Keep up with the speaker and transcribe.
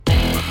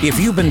If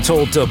you've been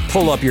told to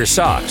pull up your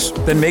socks,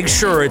 then make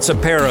sure it's a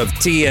pair of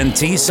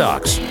TNT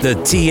socks. The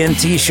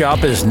TNT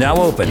shop is now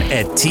open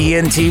at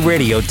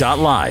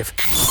tntradio.live.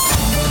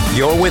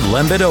 You're with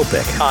Lembit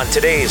Öpik on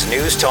today's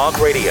News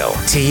Talk Radio,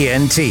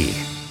 TNT.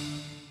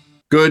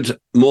 Good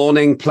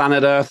morning,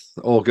 planet Earth,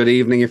 or good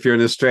evening if you're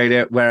in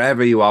Australia,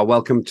 wherever you are.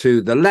 Welcome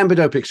to the Lembit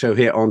Öpik Show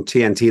here on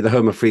TNT, the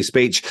home of free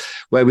speech,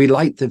 where we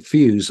light the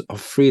fuse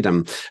of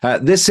freedom.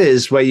 This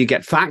is where you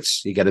get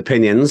facts, you get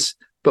opinions,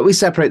 but we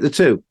separate the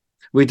two.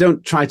 We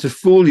don't try to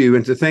fool you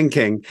into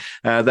thinking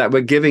that we're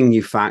giving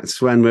you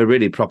facts when we're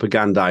really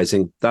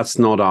propagandizing. That's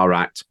not our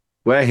act.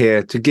 We're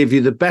here to give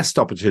you the best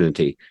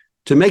opportunity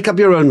to make up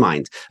your own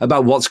mind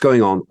about what's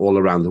going on all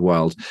around the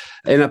world.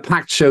 In a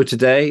packed show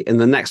today, in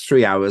the next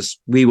 3 hours,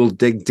 we will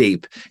dig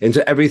deep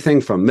into everything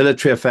from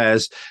military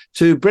affairs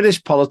to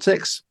British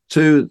politics,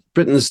 to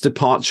Britain's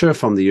departure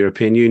from the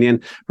European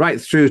Union, right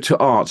through to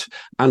art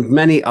and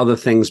many other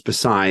things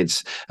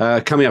besides.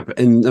 Coming up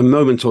in a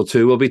moment or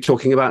two, we'll be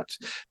talking about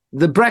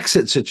the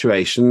Brexit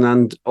situation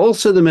and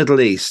also the Middle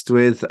East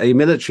with a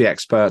military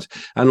expert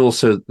and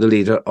also the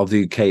leader of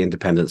the UK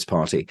Independence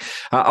Party.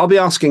 I'll be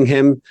asking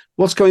him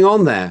what's going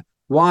on there.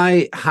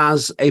 Why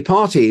has a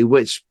party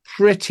which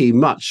pretty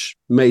much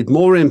made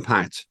more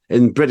impact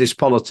in British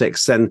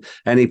politics than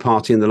any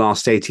party in the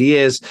last 80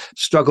 years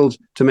struggled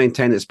to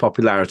maintain its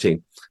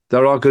popularity?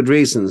 There are good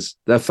reasons.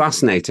 They're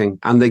fascinating,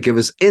 and they give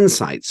us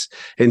insights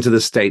into the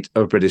state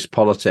of British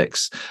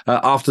politics.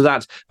 After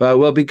that,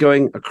 we'll be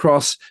going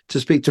across to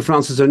speak to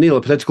Francis O'Neill,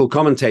 a political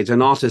commentator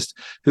and artist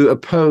who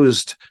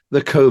opposed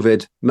the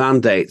COVID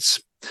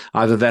mandates.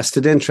 I have a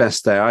vested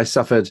interest there. I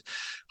suffered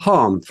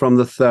harm from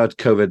the third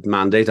COVID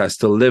mandate. I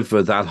still live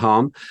with that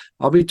harm.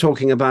 I'll be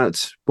talking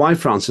about why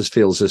Francis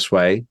feels this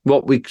way,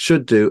 what we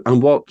should do,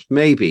 and what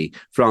maybe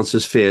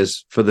Francis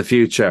fears for the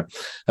future.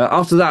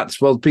 After that,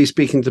 we'll be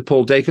speaking to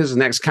Paul Dacres,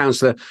 an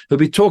ex-councillor, who'll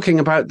be talking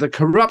about the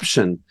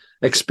corruption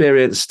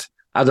experienced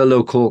at a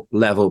local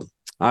level.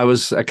 I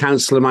was a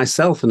councillor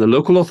myself in a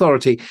local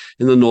authority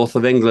in the north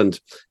of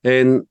England,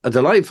 in a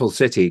delightful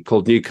city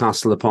called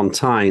Newcastle upon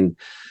Tyne.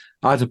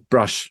 I had a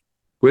brush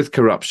with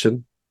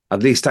corruption.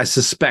 At least I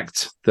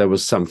suspect there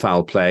was some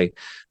foul play.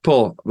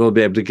 Paul will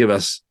be able to give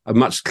us a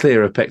much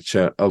clearer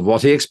picture of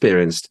what he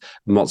experienced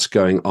and what's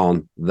going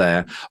on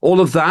there.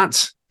 All of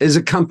that is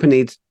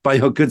accompanied by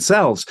your good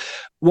selves.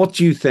 What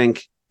do you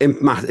think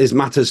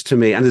matters to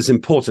me and is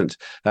important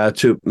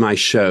to my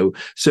show?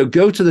 So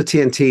go to the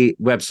TNT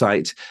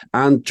website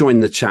and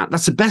join the chat.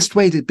 That's the best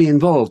way to be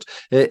involved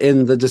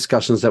in the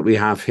discussions that we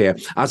have here.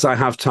 As I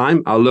have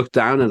time, I'll look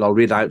down and I'll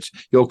read out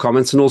your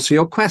comments and also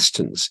your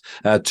questions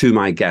to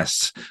my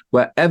guests.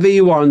 Wherever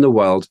you are in the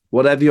world,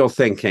 whatever you're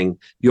thinking,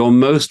 you're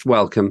most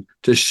welcome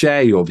to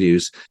share your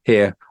views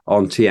here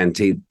on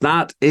TNT.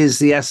 That is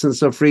the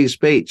essence of free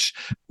speech,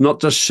 not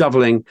just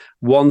shoveling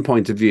one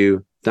point of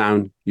view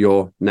down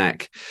your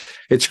neck.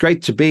 It's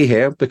great to be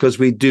here because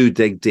we do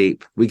dig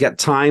deep. We get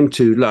time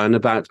to learn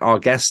about our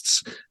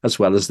guests as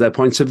well as their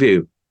points of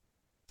view.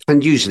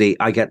 And usually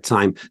I get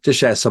time to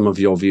share some of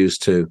your views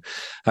too.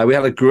 We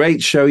had a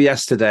great show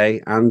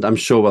yesterday, and I'm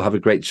sure we'll have a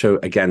great show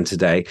again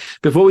today.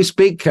 Before we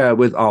speak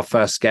with our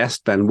first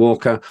guest, Ben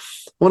Walker,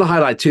 I want to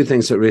highlight two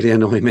things that really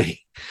annoy me.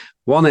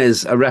 One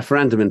is a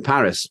referendum in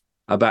Paris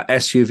about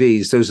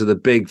SUVs. Those are the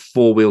big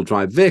four-wheel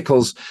drive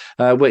vehicles,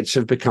 which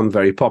have become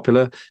very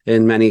popular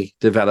in many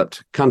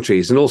developed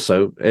countries and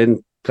also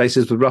in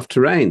places with rough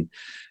terrain.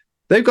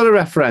 They've got a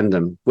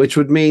referendum, which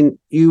would mean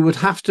you would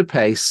have to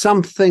pay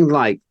something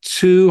like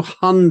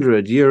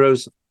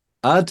 €200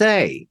 a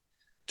day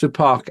to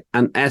park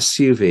an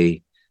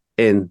SUV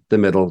in the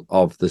middle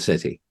of the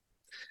city.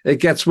 It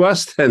gets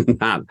worse than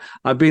that.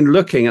 I've been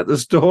looking at the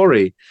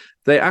story.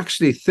 They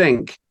actually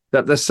think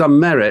that there's some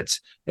merit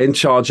in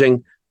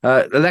charging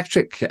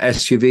electric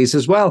SUVs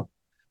as well.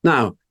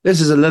 Now,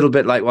 this is a little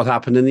bit like what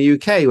happened in the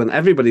UK when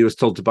everybody was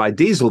told to buy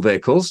diesel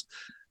vehicles.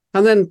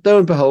 And then, lo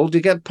and behold,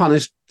 you get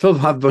punished for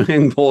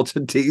having bought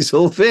a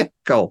diesel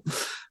vehicle.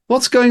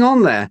 What's going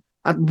on there?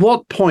 At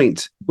what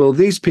point will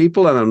these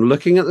people, and I'm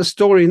looking at the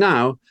story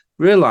now,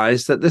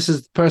 realize that this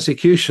is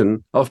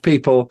persecution of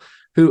people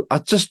who are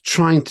just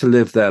trying to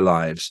live their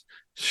lives?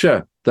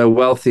 Sure, they're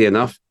wealthy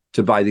enough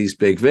to buy these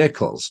big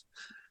vehicles.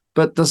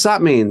 But does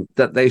that mean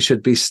that they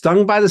should be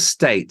stung by the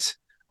state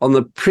on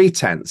the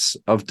pretense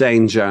of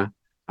danger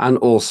and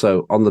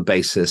also on the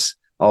basis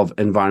of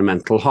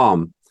environmental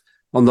harm?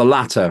 On the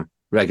latter,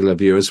 regular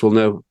viewers will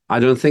know I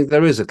don't think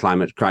there is a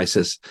climate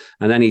crisis,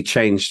 and any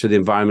change to the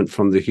environment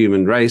from the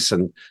human race,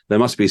 and there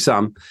must be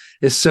some,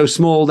 is so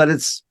small that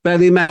it's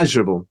barely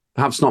measurable,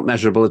 perhaps not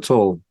measurable at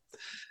all.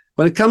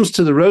 When it comes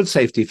to the road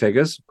safety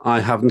figures,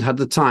 I haven't had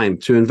the time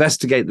to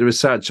investigate the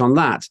research on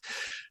that.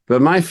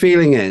 But my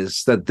feeling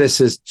is that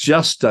this is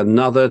just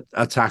another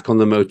attack on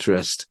the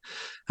motorist.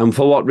 And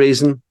for what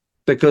reason?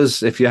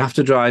 Because if you have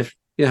to drive,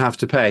 you have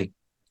to pay.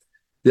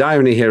 The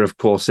irony here, of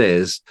course,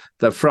 is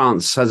that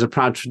France has a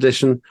proud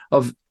tradition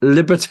of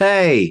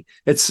liberté.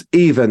 It's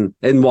even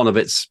in one of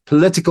its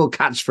political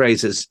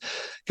catchphrases,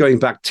 going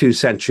back 2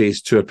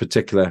 centuries to a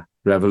particular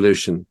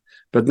revolution.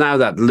 But now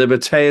that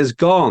liberté is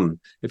gone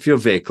if your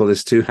vehicle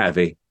is too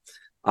heavy.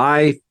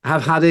 I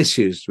have had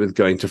issues with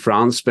going to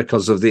France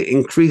because of the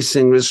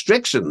increasing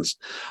restrictions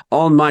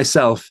on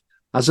myself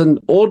as an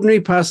ordinary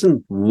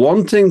person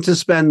wanting to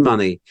spend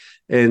money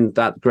in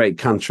that great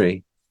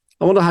country.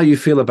 I wonder how you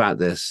feel about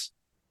this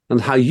and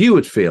how you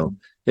would feel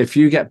if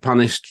you get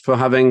punished for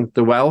having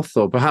the wealth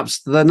or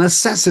perhaps the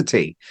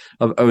necessity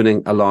of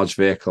owning a large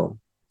vehicle.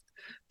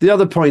 The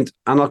other point,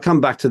 and I'll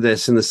come back to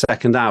this in the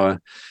second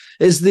hour,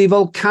 is the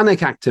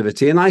volcanic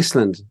activity in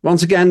Iceland.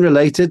 Once again,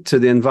 related to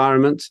the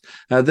environment,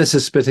 this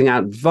is spitting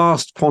out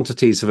vast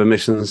quantities of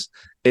emissions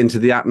into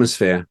the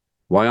atmosphere.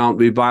 Why aren't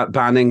we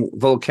banning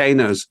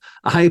volcanoes?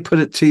 I put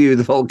it to you,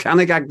 the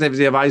volcanic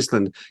activity of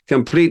Iceland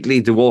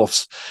completely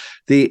dwarfs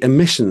the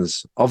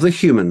emissions of the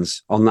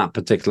humans on that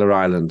particular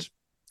island.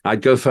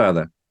 I'd go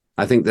further.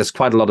 I think there's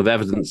quite a lot of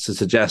evidence to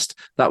suggest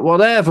that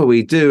whatever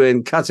we do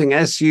in cutting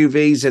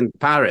SUVs in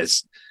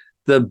Paris,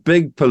 the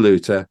big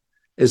polluter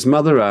is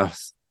Mother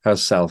Earth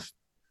herself.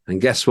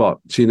 And guess what?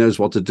 She knows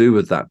what to do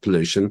with that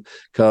pollution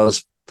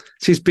because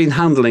she's been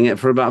handling it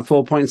for about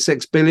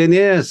 4.6 billion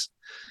years.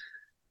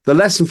 The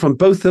lesson from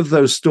both of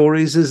those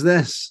stories is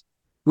this: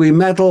 we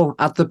meddle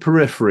at the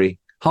periphery,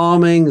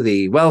 harming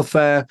the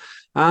welfare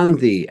and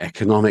the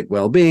economic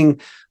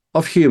well-being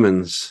of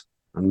humans,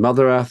 and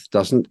Mother Earth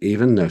doesn't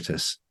even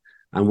notice.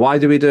 And why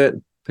do we do it?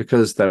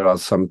 Because there are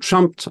some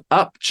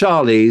trumped-up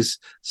Charlies,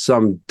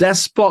 some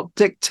despot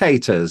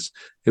dictators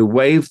who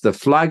wave the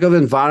flag of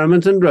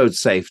environment and road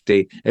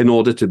safety in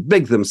order to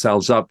big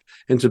themselves up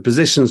into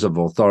positions of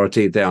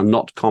authority they are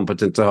not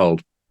competent to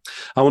hold.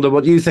 I wonder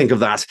what you think of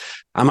that.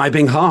 Am I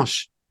being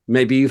harsh?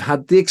 Maybe you've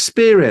had the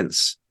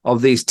experience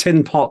of these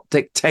tin pot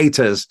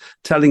dictators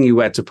telling you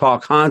where to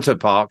park, how to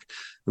park,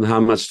 and how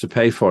much to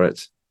pay for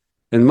it.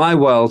 In my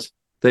world,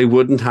 they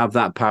wouldn't have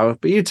that power.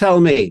 But you tell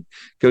me.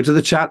 Go to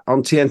the chat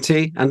on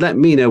TNT and let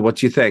me know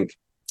what you think.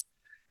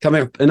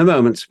 Coming up in a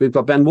moment, we've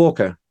got Ben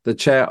Walker, the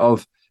chair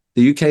of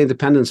the UK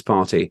Independence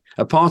Party,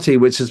 a party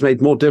which has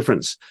made more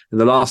difference in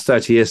the last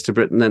 30 years to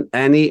Britain than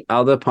any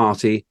other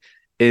party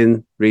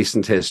in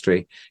recent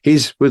history.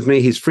 He's with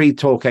me, he's free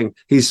talking,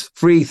 he's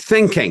free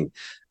thinking,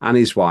 and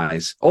he's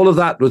wise. All of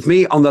that with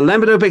me on the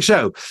Lembit Öpik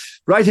Show,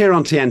 right here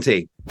on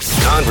TNT.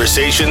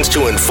 Conversations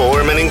to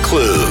inform and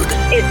include.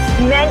 It's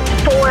meant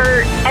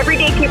for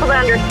everyday people to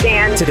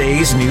understand.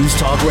 Today's News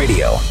Talk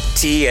Radio,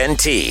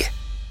 TNT.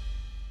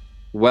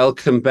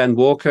 Welcome, Ben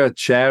Walker,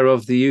 chair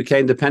of the UK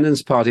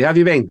Independence Party. How have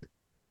you been?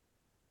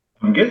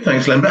 I'm good,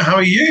 thanks, Lembit. How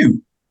are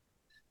you?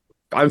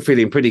 I'm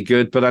feeling pretty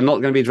good, but I'm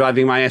not going to be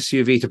driving my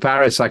SUV to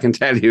Paris, I can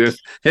tell you,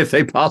 if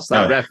they pass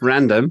that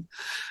referendum.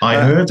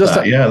 I heard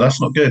that. Yeah, that's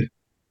not good.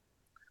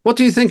 What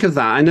do you think of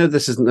that? I know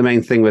this isn't the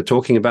main thing we're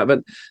talking about,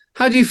 but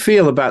how do you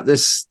feel about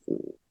this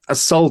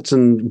assault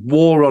and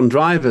war on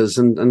drivers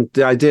and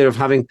the idea of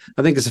having,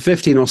 I think it's a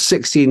 15 or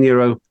 16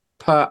 euro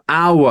per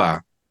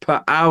hour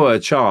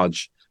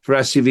charge for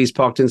SUVs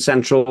parked in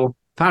central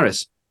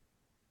Paris?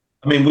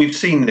 I mean, we've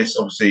seen this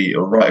obviously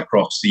right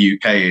across the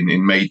UK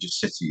in major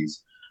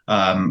cities.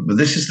 But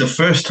this is the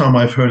first time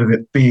I've heard of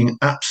it being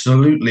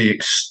absolutely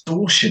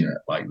extortionate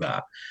like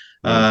that.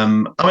 I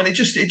mean, it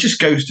just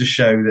goes to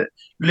show that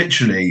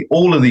literally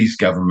all of these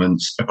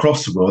governments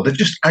across the world, they're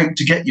just out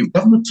to get you.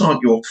 Governments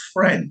aren't your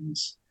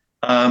friends,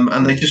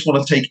 and they just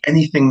want to take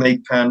anything they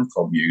can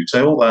from you.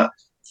 So all that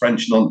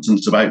French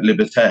nonsense about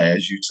liberté,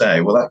 as you say,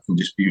 well, that can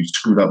just be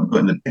screwed up and put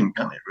in the bin,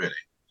 can't it,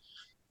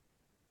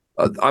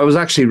 really? I was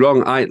actually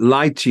wrong. I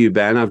lied to you,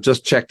 Ben. I've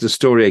just checked the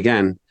story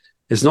again.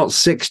 It's not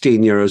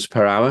 16 euros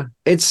per hour.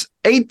 It's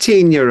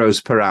 18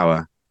 euros per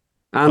hour.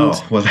 And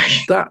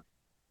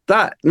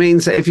that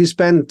means that if you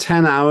spend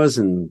 10 hours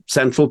in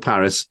central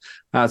Paris,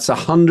 that's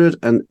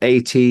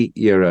 180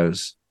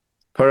 euros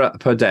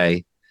per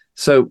day.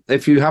 So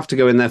if you have to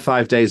go in there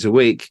 5 days a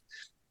week,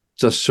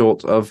 just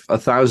short of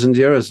 1,000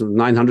 euros,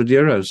 900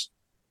 euros.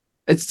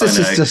 This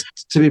is just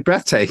to be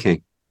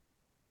breathtaking.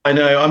 I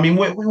know. I mean,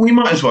 we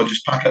might as well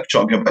just pack up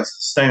shop and go back to the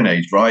Stone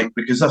Age, right?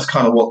 Because that's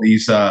kind of what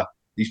these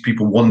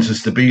people want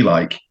us to be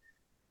like.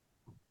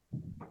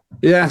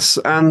 Yes,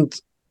 and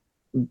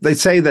they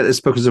say that it's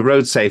because of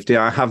road safety.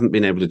 I haven't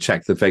been able to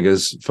check the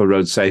figures for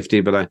road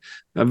safety, but I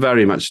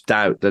very much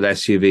doubt that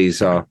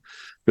SUVs are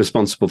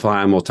responsible for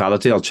higher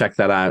mortality. I'll check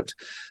that out.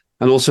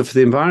 And also for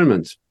the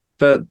environment.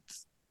 But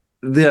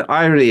the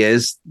irony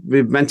is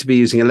we're meant to be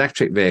using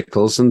electric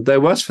vehicles and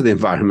they're worse for the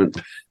environment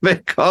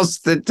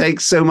because it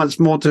takes so much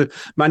more to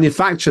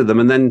manufacture them.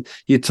 And then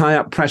you tie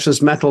up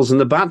precious metals in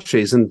the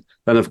batteries. And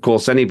then, of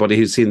course, anybody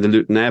who's seen the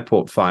Luton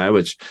Airport fire,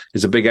 which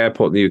is a big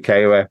airport in the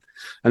UK where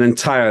an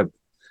entire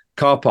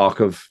car park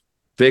of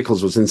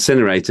vehicles was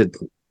incinerated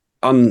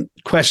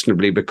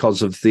unquestionably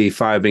because of the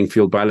fire being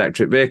fueled by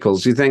electric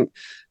vehicles. You think,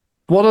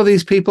 what are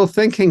these people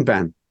thinking,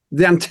 Ben?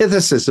 The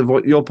antithesis of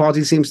what your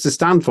party seems to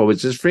stand for,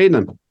 which is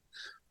freedom.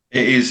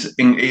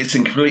 It's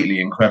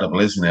completely incredible,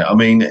 isn't it? I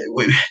mean,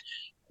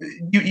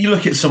 you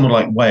look at someone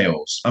like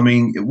Wales. I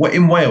mean,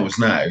 in Wales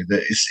now,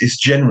 it's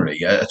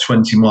generally a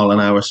 20 mile an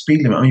hour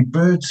speed limit. I mean,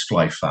 birds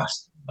fly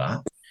faster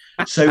than that.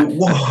 So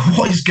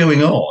what is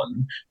going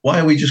on? Why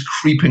are we just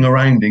creeping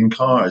around in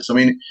cars? I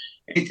mean,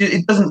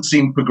 it doesn't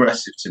seem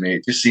progressive to me.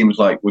 It just seems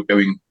like we're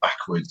going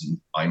backwards in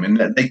time,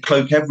 and they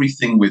cloak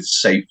everything with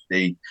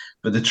safety.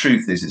 But the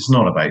truth is, it's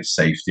not about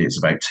safety. It's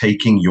about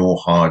taking your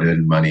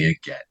hard-earned money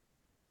again.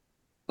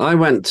 I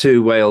went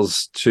to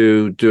Wales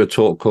to do a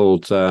talk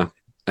called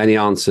Any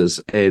Answers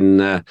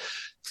in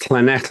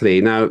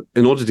Llanelli. Now,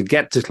 in order to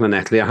get to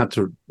Llanelli, I had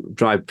to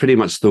drive pretty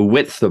much the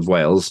width of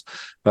Wales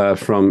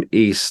from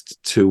east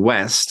to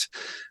west,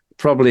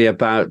 probably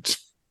about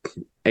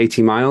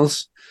 80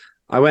 miles.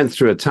 I went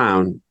through a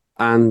town,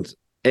 and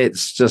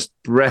it's just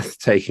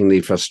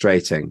breathtakingly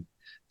frustrating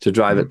to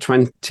drive at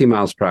 20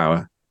 miles per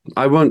hour.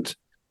 I won't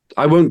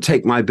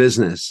take my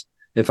business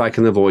if I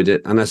can avoid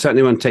it, and I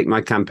certainly won't take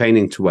my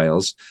campaigning to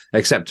Wales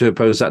except to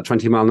oppose that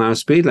 20-mile-an-hour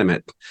speed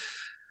limit.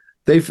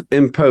 They've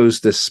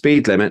imposed this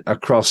speed limit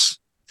across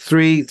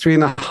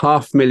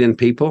 3.5 million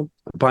people,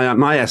 by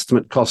my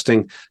estimate,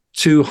 costing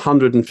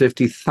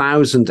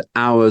 250,000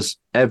 hours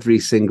every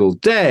single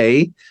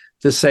day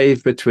to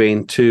save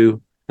between 2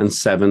 and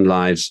 7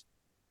 lives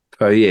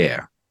per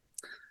year.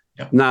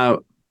 Yeah.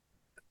 Now,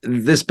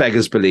 this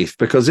beggars belief,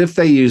 because if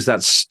they use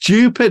that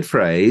stupid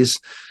phrase,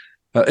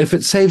 if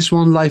it saves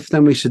one life,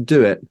 then we should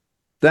do it.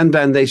 Then,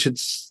 Ben, they should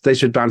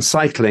ban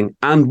cycling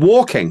and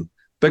walking,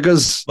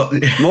 because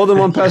more than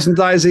one person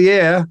dies a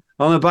year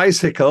on a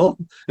bicycle.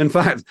 In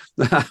fact,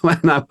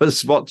 when I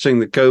was watching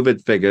the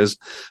COVID figures,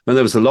 when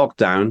there was a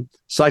lockdown,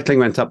 cycling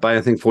went up by,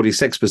 I think,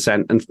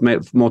 46%,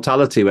 and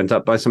mortality went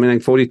up by something like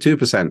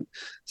 42%.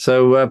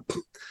 So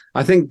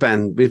I think,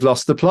 Ben, we've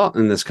lost the plot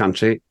in this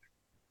country.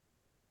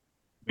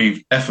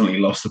 We've definitely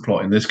lost the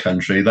plot in this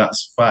country.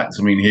 That's fact.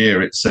 I mean,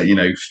 here it's,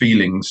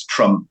 feelings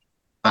trump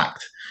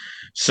fact.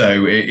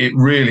 So it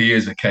really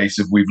is a case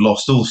of we've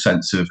lost all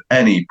sense of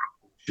any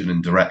proportion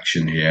and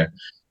direction here.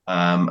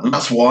 And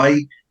that's why,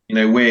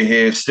 we're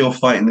here still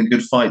fighting the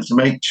good fight to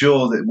make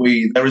sure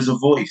that there is a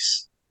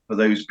voice for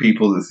those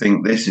people that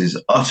think this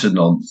is utter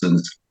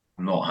nonsense.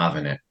 I'm not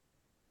having it.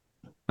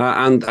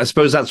 And I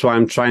suppose that's why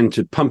I'm trying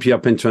to pump you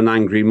up into an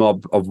angry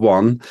mob of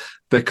one,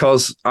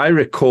 because I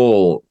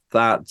recall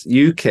that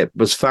UKIP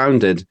was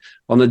founded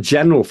on a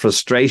general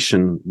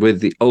frustration with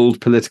the old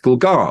political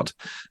guard,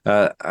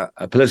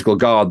 a political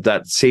guard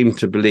that seemed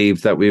to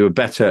believe that we were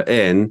better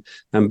in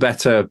and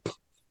better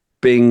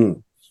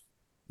being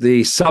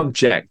the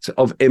subject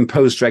of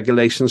imposed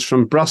regulations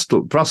from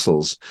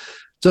Brussels.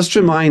 Just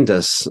remind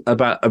us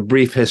about a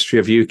brief history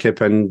of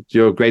UKIP and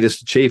your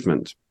greatest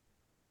achievement.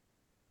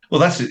 Well,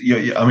 that's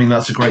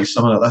a great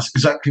summary. That's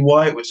exactly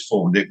why it was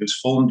formed. It was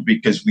formed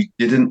because we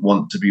didn't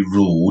want to be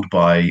ruled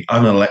by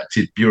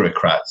unelected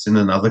bureaucrats in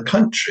another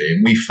country.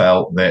 And we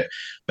felt that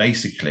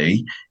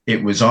basically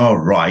it was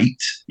our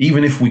right,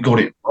 even if we got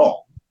it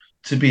wrong,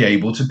 to be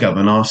able to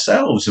govern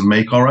ourselves and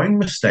make our own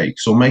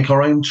mistakes or make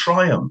our own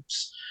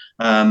triumphs.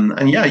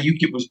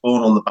 UKIP was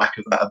born on the back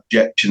of that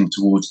objection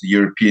towards the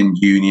European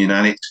Union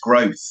and its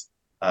growth.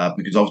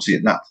 Because obviously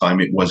at that time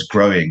it was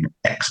growing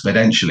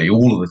exponentially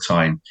all of the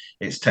time.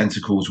 Its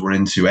tentacles were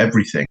into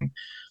everything.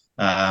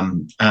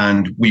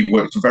 And we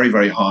worked very,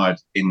 very hard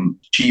in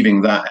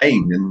achieving that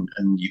aim.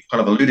 And you've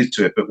kind of alluded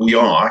to it, but we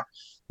are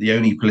the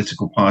only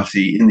political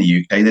party in the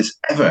UK that's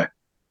ever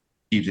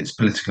achieved its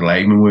political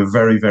aim. And we're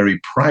very, very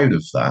proud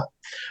of that.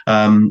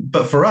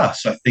 But for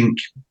us, I think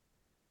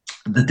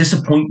the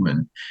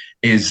disappointment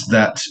is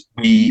that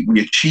we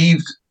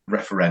achieved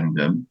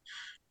referendum,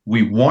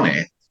 we won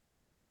it,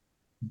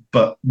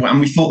 and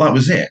we thought that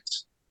was it.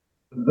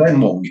 But then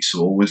what we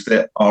saw was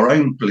that our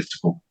own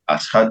political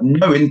class had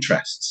no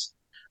interests,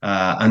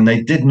 and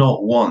they did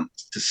not want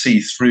to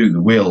see through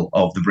the will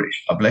of the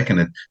British public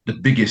and the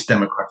biggest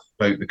democratic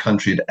vote the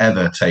country had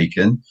ever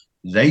taken.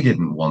 They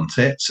didn't want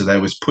it, so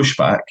there was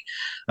pushback.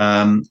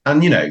 I'm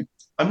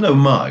no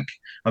mug.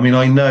 I mean,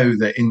 I know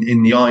that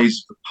in the eyes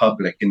of the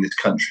public in this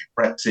country,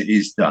 Brexit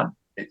is done.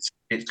 It's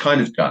kind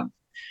of done.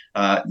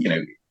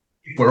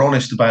 If we're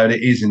honest about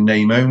it, is in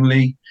name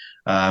only.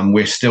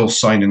 We're still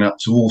signing up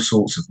to all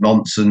sorts of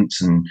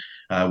nonsense, and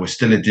we're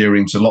still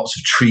adhering to lots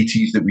of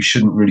treaties that we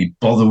shouldn't really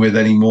bother with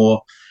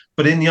anymore.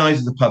 But in the eyes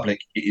of the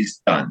public, it is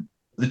done.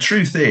 The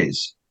truth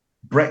is,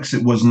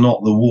 Brexit was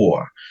not the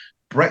war.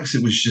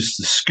 Brexit was just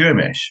the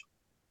skirmish.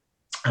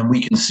 And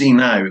we can see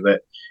now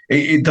that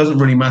it doesn't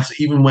really matter,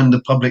 even when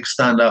the public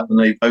stand up and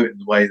they vote in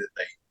the way that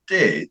they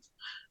did.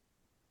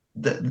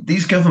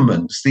 These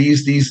governments,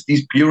 these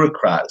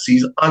bureaucrats,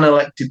 these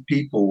unelected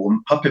people and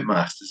puppet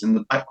masters in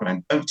the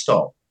background don't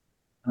stop,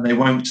 and they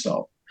won't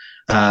stop.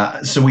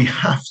 So we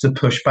have to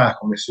push back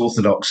on this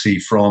orthodoxy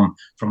from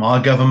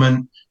our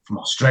government, from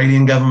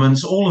Australian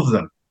governments, all of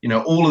them.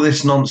 All of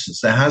this nonsense.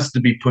 There has to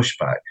be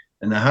pushback,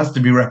 and there has to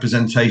be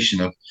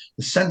representation of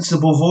the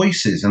sensible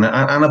voices and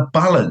a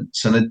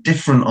balance and a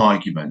different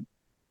argument.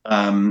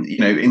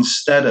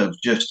 Instead of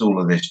just all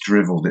of this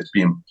drivel that's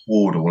being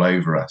poured all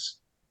over us.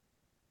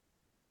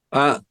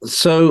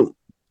 So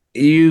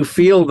you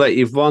feel that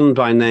you've won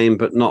by name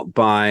but not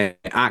by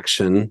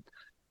action.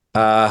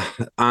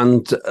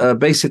 And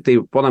basically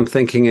what I'm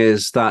thinking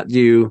is that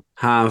you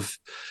have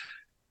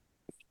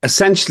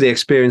essentially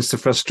experienced the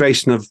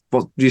frustration of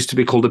what used to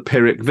be called a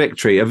Pyrrhic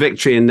victory, a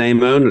victory in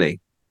name only.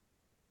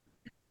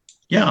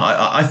 Yeah,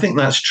 I think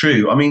that's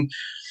true. I mean,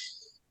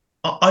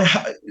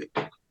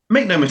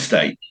 make no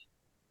mistake,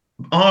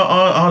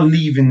 our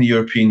leaving the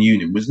European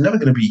Union was never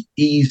going to be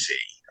easy.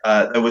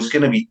 There was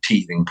going to be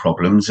teething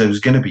problems. There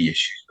was going to be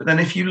issues. But then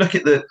if you look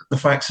at the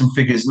facts and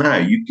figures now,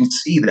 you can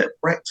see that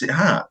Brexit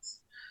has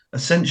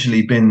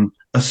essentially been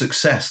a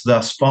success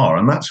thus far,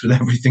 and that's with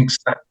everything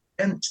stacked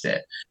against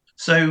it.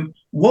 So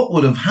what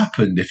would have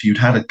happened if you'd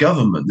had a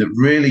government that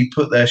really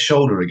put their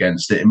shoulder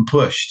against it and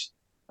pushed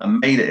and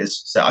made it a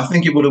success? I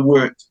think it would have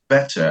worked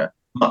better,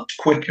 much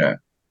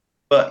quicker.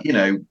 But,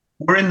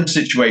 we're in the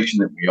situation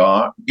that we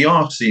are. We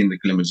are seeing the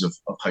glimmers of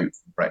hope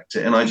for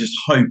Brexit, and I just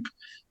hope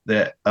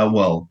that,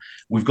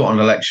 we've got an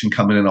election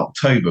coming in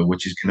October,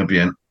 which is going to be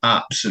an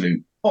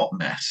absolute hot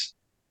mess.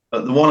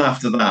 But the one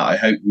after that, I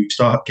hope we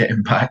start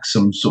getting back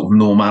some sort of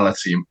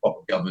normality and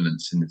proper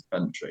governance in this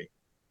country.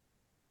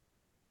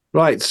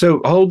 Right,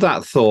 so hold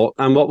that thought,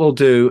 and what we'll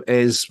do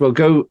is we'll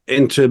go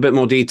into a bit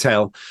more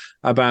detail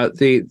about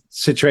the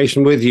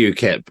situation with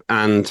UKIP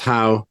and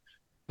how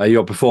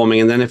you're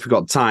performing, and then if we've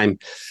got time,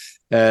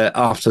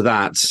 after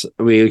that,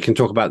 we can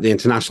talk about the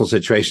international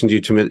situation due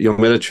to your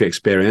military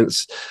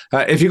experience.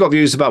 If you've got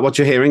views about what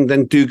you're hearing,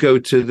 then do go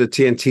to the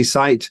TNT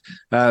site,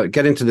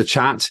 get into the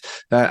chat.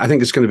 I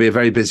think it's going to be a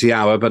very busy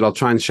hour, but I'll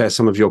try and share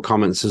some of your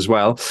comments as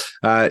well.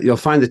 You'll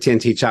find the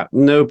TNT chat,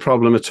 no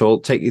problem at all.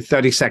 Take you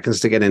 30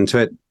 seconds to get into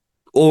it.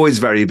 Always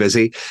very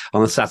busy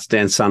on a Saturday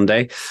and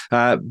Sunday.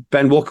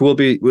 Ben Walker will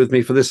be with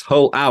me for this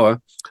whole hour.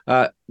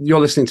 You're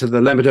listening to the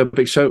Lembit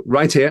Öpik Show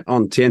right here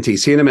on TNT.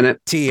 See you in a minute.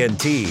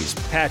 TNT's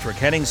Patrick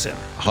Henningsen.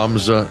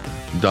 Hamza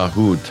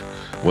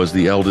Dahoud was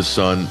the eldest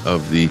son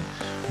of the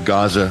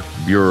Gaza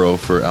Bureau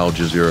for Al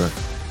Jazeera,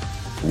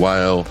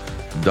 Wael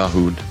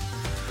Dahoud,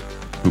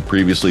 who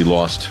previously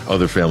lost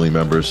other family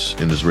members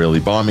in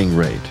Israeli bombing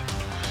raid.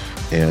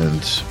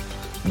 And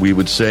we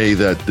would say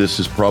that this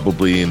is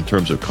probably, in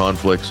terms of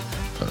conflicts,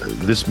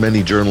 this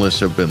many journalists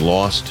have been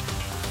lost,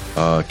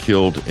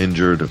 killed,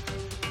 injured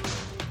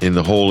in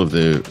the whole of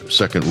the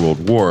Second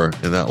World War,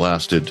 and that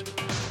lasted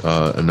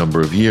a number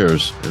of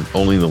years. And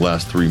only in the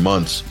last 3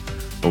 months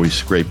are we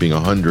scraping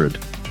 100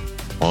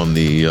 on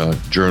the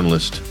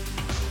journalist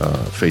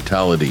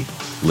fatality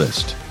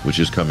list, which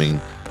is coming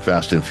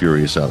fast and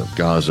furious out of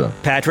Gaza.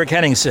 Patrick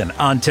Henningsen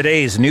on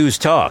today's News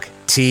Talk,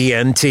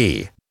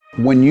 TNT.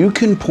 When you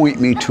can point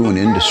me to an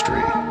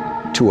industry,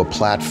 to a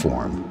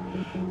platform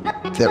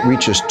that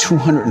reaches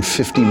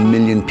 250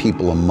 million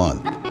people a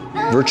month,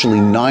 virtually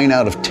 9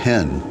 out of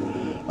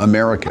 10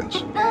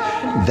 Americans,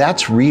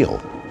 that's real,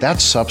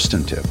 that's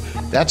substantive,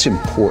 that's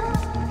important.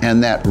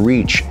 And that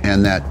reach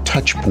and that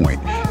touch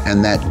point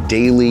and that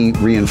daily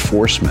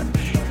reinforcement,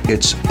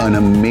 it's an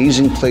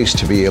amazing place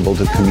to be able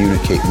to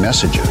communicate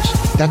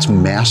messages. That's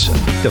massive.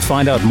 To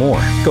find out more,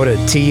 go to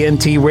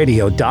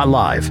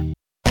tntradio.live.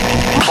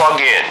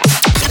 Plug in.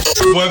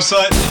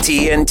 Website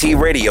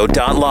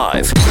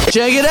tntradio.live.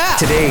 check it out.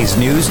 Today's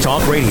News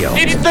Talk Radio.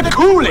 It's the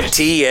coolest.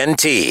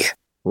 TNT.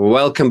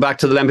 Welcome back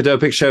to the Lembit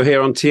Öpik Show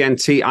here on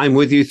TNT. I'm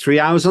with you 3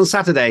 hours on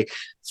Saturday,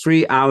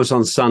 3 hours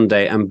on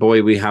Sunday, and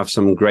boy, we have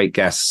some great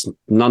guests.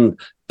 None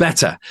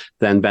better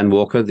than Ben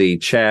Walker, the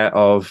chair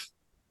of,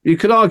 you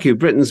could argue,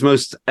 Britain's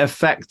most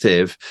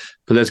effective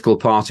political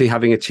party,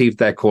 having achieved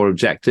their core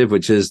objective,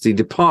 which is the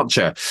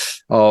departure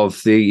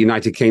of the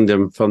United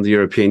Kingdom from the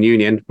European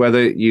Union.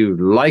 Whether you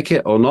like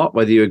it or not,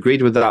 whether you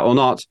agreed with that or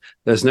not,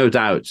 there's no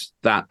doubt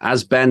that,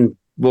 as Ben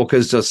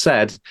Walker's just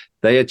said,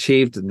 they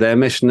achieved their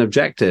mission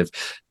objective.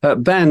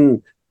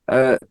 Ben,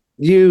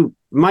 you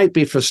might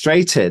be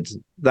frustrated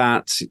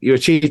that you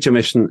achieved your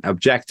mission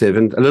objective,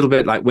 and a little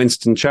bit like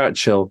Winston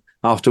Churchill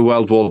after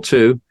World War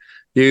II,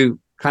 you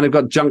kind of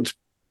got junked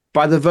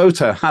by the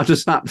voter. How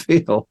does that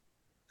feel?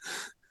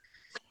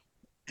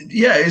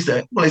 Yeah, it's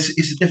a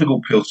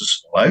difficult pill to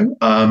swallow,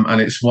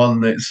 and it's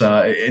one that's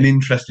an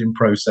interesting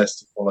process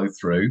to follow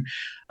through.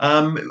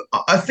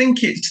 I think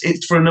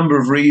it's for a number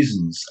of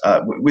reasons.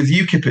 With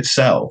UKIP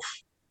itself,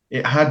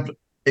 it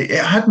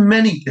had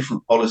many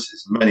different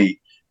policies, many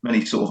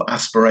sort of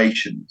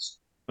aspirations,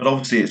 but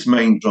obviously its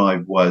main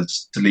drive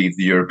was to leave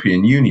the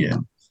European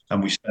Union,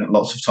 and we spent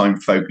lots of time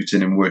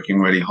focusing and working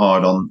really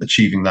hard on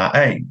achieving that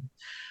aim.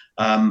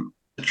 The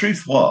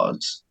truth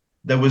was,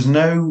 there was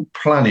no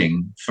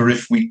planning for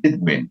if we did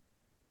win.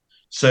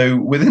 So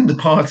within the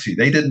party,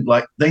 they didn't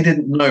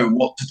know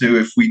what to do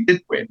if we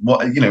did win.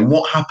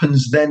 What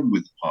happens then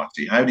with the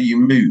party? How do you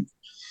move?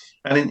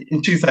 And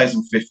in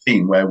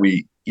 2015, where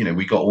we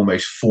got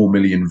almost 4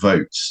 million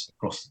votes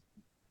across,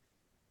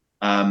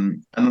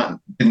 and that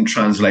didn't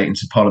translate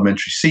into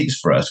parliamentary seats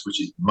for us, which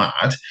is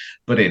mad,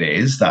 but it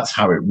is. That's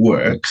how it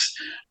works.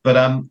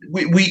 But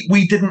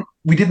we didn't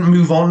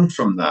move on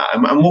from that,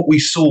 and what we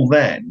saw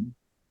then,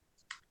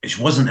 which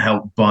wasn't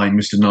helped by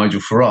Mr. Nigel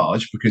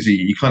Farage, because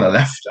he kind of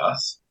left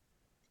us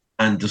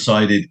and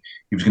decided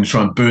he was going to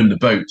try and burn the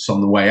boats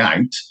on the way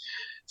out.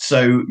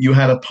 So you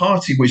had a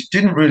party which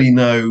didn't really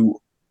know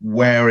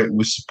where it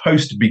was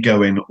supposed to be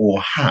going or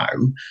how.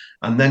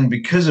 And then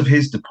because of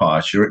his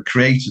departure, it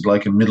created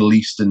like a Middle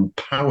Eastern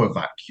power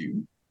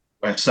vacuum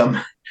where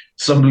some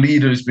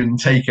leader's been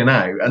taken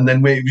out, and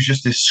then it was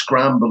just this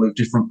scramble of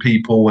different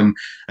people and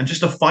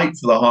just a fight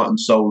for the heart and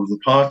soul of the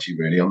party,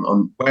 really,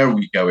 on where are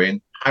we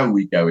going, how are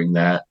we going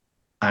there,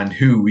 and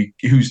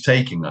who's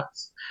taking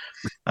us.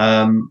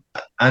 And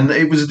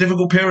it was a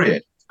difficult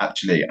period,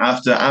 actually,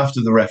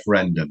 after the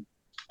referendum.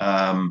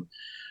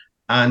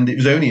 And it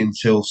was only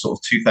until sort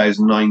of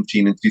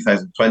 2019 and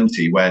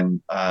 2020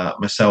 when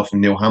myself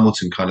and Neil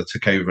Hamilton kind of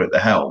took over at the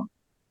helm,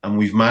 and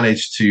we've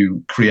managed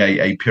to create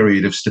a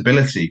period of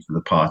stability for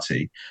the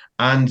party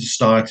and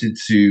started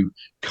to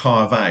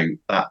carve out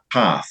that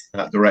path,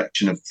 that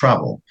direction of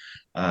travel.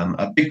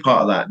 A big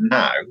part of that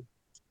now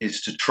is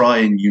to try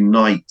and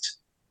unite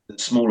the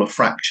smaller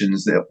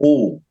fractions that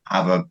all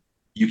have a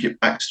UKIP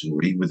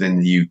backstory within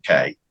the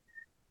UK.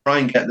 Try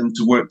and get them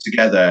to work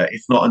together,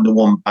 if not under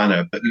one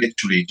banner, but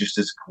literally just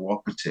as a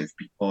cooperative,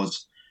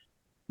 because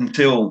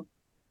until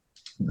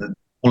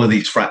all of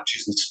these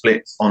fractures and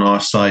splits on our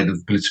side of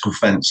the political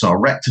fence are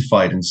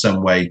rectified in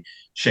some way,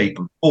 shape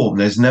and form,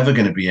 there's never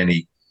going to be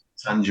any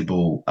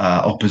tangible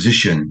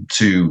opposition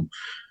to,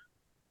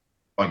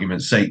 for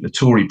argument's sake, the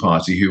Tory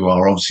party, who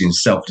are obviously in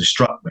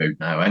self-destruct mode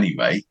now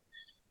anyway.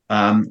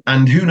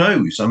 And who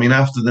knows? I mean,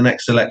 after the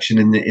next election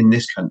in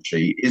this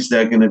country, is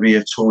there going to be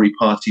a Tory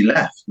party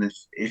left? And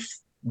if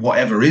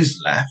whatever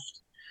is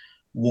left,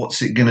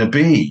 what's it going to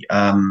be?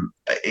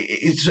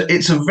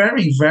 It's a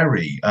very,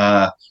 very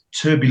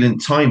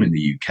turbulent time in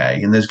the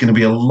UK, and there's going to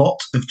be a lot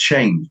of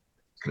change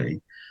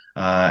in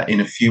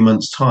a few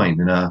months' time.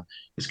 And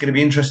it's going to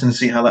be interesting to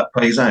see how that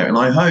plays out. And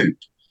I hope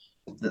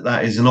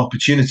that is an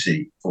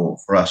opportunity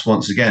for us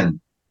once again.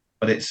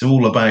 But it's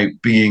all about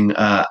being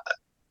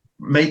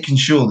making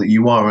sure that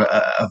you are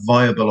a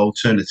viable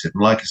alternative.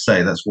 And like I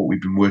say, that's what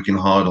we've been working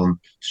hard on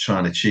to try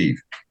and achieve.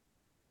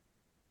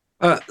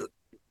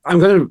 I'm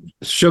going to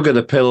sugar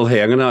the pill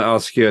here. I'm going to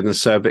ask you an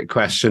acerbic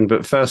question.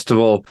 But first of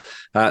all,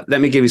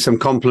 let me give you some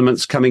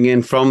compliments coming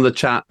in from the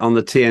chat on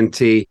the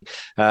TNT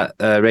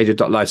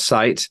radio.live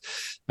site.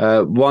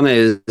 One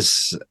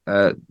is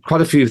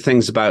quite a few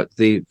things about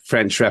the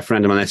French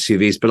referendum on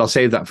SUVs, but I'll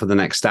save that for the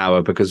next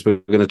hour because we're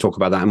going to talk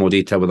about that in more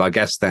detail with our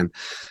guest then.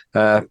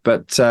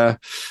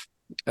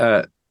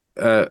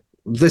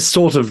 This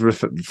sort of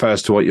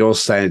refers to what you're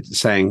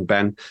saying,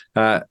 Ben.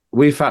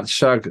 Weefat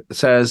Shug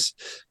says,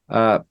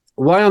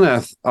 why on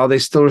earth are they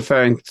still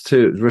referred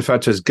to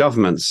as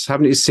governments?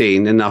 Haven't you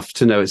seen enough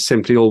to know it's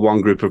simply all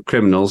one group of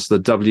criminals, the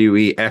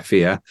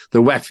WEFIA?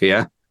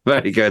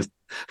 Very good.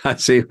 I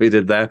see what we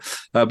did there.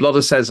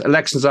 Blodder says,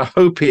 elections are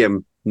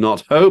hopium,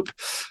 not hope.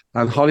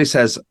 And Holly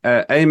says,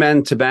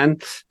 amen to Ben.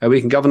 We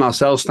can govern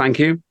ourselves, thank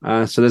you.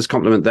 So there's a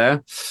compliment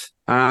there.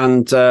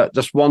 And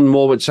just one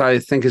more, which I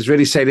think is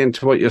really salient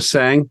to what you're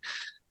saying.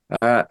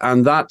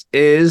 And that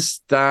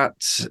is that,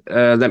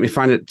 let me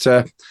find it.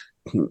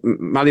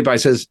 Malibai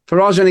says,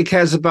 Farage only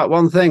cares about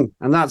one thing,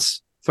 and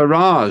that's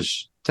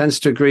Farage. Tends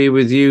to agree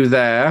with you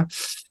there.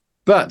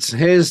 But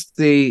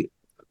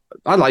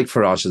I like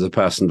Farage as a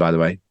person, by the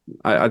way.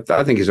 I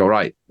think he's all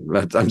right.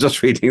 But I'm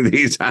just reading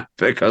these out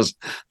because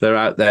they're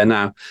out there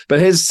now. But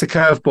here's the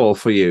curveball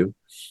for you.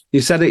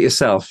 You said it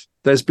yourself.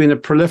 There's been a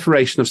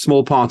proliferation of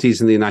small parties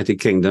in the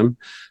United Kingdom,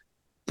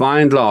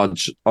 by and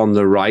large on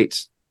the right.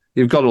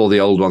 You've got all the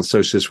old ones,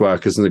 Socialist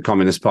Workers and the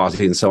Communist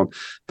Party and so on.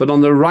 But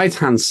on the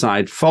right-hand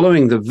side,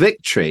 following the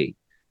victory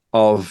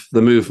of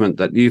the movement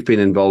that you've been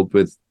involved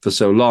with for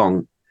so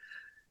long,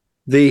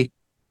 the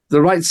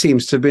right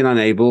seems to have been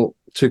unable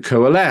to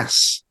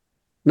coalesce.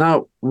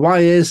 Now, why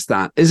is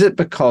that? Is it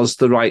because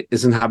the right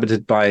is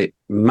inhabited by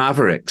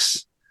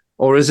mavericks?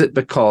 Or is it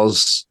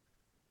because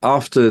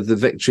after the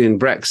victory in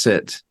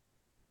Brexit,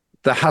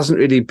 there hasn't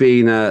really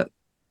been a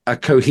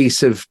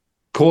cohesive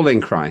calling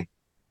cry?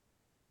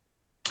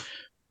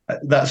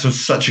 That's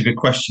such a good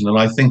question. And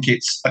I think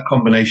it's a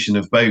combination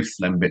of both,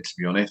 Lembit, to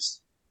be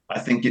honest. I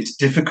think it's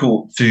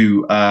difficult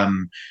to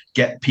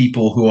get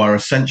people who are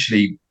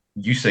essentially,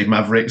 you say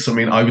mavericks, I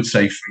mean, I would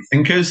say free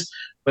thinkers,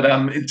 but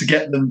to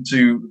get them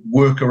to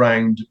work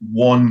around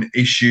one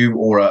issue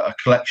or a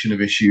collection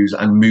of issues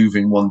and move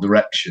in one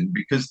direction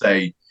because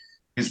they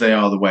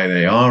are the way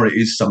they are. It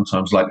is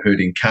sometimes like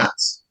herding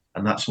cats.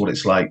 And that's what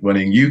it's like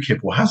running UKIP,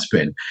 or has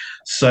been.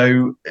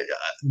 So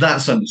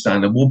that's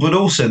understandable. But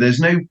also,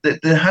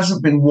 there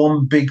hasn't been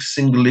one big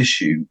single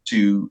issue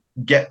to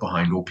get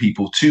behind or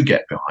people to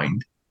get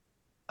behind.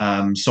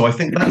 So I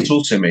think that's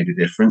also made a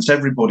difference.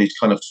 Everybody's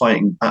kind of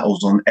fighting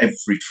battles on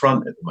every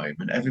front at the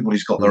moment.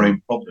 Everybody's got their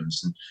own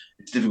problems, and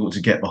it's difficult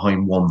to get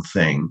behind one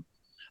thing.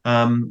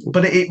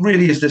 But it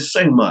really is. There's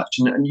so much.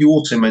 And you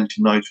also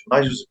mentioned Nigel.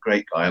 Nigel's a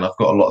great guy, and I've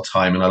got a lot of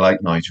time, and I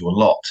like Nigel a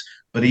lot.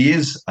 But he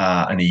is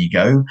an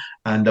ego,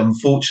 and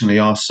unfortunately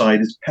our side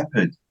is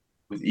peppered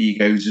with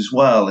egos as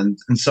well. And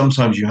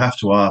sometimes you have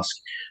to ask,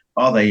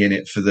 are they in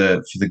it for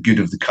the good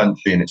of the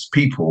country and its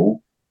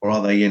people, or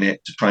are they in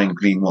it to try and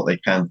glean what they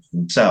can for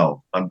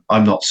themselves?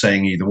 I'm not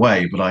saying either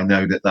way, but I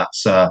know that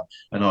that's an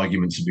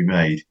argument to be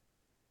made.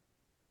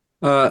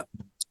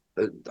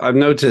 I've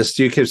noticed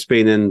UKIP's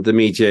been in the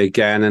media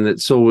again, and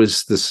it's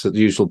always this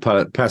usual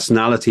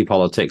personality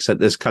politics that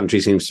this country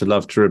seems to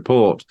love to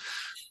report.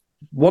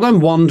 What I'm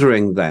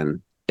wondering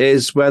then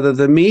is whether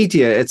the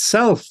media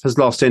itself has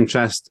lost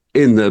interest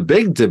in the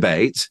big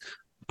debate.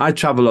 I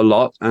travel a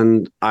lot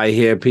and I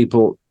hear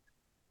people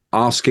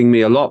asking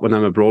me a lot when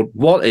I'm abroad,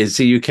 what is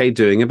the UK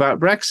doing about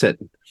Brexit?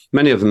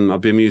 Many of them are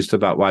bemused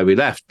about why we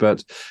left,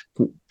 but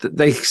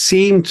they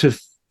seem to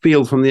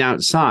feel from the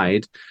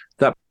outside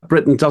that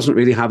Britain doesn't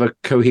really have a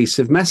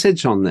cohesive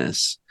message on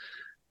this.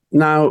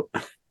 Now,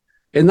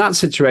 in that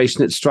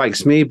situation, it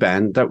strikes me,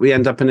 Ben, that we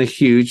end up in a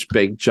huge,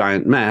 big,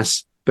 giant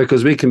mess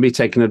because we can be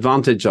taken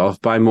advantage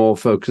of by more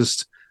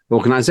focused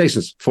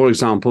organizations. For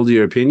example, the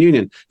European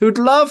Union, who'd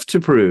love to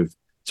prove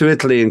to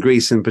Italy and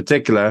Greece in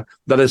particular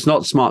that it's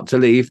not smart to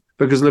leave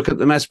because look at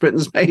the mess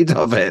Britain's made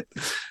of it.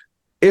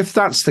 If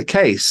that's the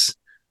case,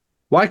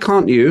 why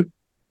can't you,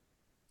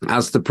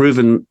 as the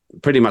proven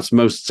pretty much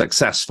most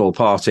successful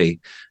party,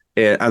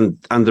 and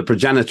the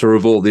progenitor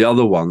of all the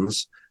other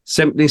ones,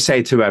 simply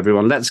say to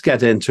everyone, let's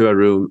get into a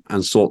room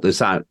and sort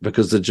this out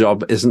because the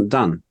job isn't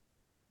done?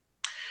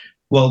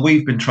 Well,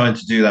 we've been trying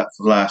to do that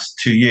for the last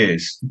 2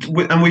 years,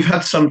 and we've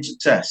had some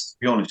success, to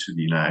be honest with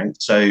you now.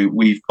 So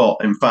we've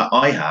got, in fact,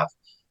 I have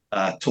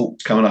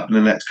talks coming up in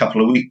the next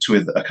couple of weeks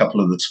with a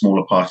couple of the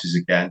smaller parties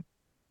again.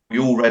 We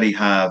already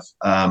have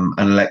an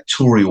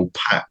electoral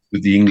pact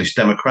with the English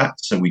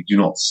Democrats, so we do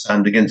not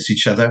stand against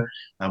each other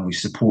and we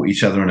support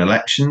each other in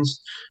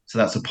elections. So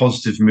that's a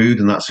positive mood,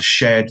 and that's a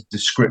shared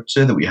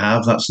descriptor that we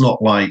have. That's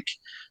not like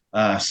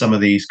some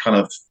of these kind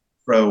of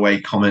throwaway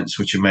comments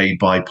which are made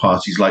by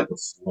parties like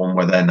Reform,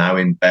 where they're now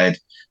in bed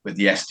with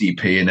the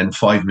SDP, and then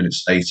 5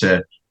 minutes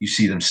later you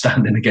see them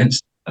standing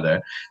against each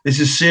other. This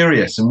is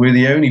serious, and we're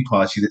the only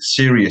party that's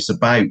serious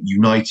about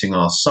uniting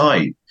our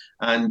side.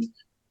 And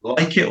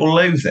like it or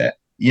loathe it,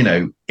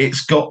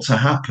 it's got to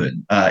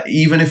happen.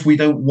 Even if we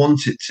don't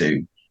want it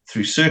to,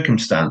 through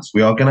circumstance,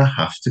 we are going to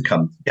have to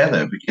come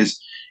together, because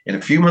in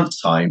a few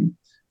months' time,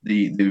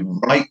 the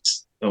right,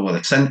 or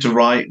the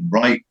centre-right,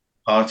 right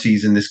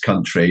parties in this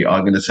country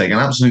are going to take an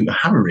absolute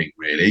hammering,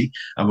 really,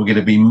 and we're going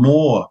to be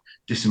more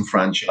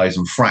disenfranchised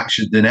and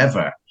fractured than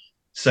ever.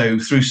 So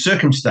through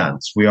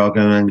circumstance, we are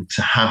going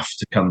to have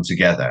to come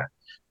together,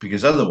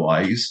 because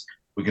otherwise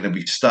we're going to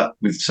be stuck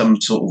with some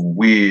sort of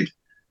weird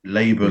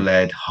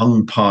Labour-led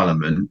hung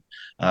parliament,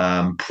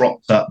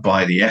 propped up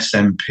by the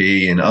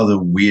SNP and other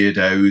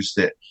weirdos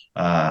that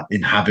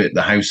inhabit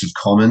the House of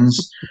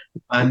Commons.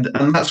 And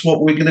that's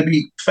what we're going to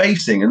be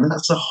facing. And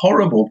that's a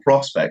horrible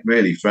prospect,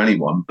 really, for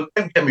anyone. But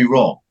don't get me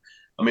wrong.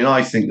 I mean,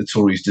 I think the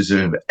Tories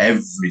deserve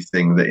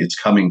everything that is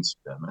coming to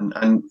them.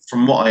 And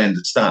from what I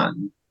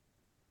understand,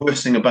 the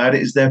worst thing about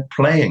it is they're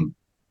playing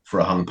for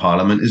a hung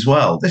parliament as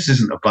well. This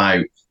isn't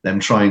about them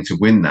trying to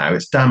win now.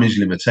 It's damage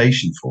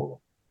limitation for them.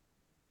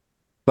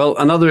 Well,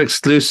 another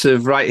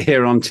exclusive right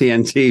here on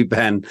TNT,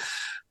 Ben,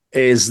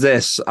 is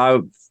this.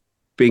 I've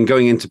been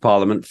going into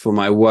Parliament for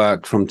my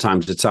work from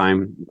time to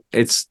time.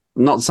 It's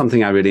not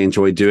something I really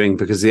enjoy doing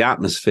because the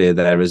atmosphere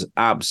there is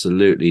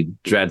absolutely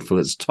dreadful.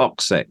 It's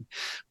toxic,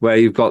 where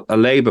you've got a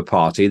Labour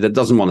Party that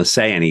doesn't want to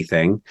say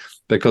anything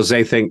because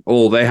they think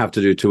all they have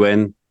to do to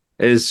win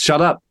is shut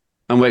up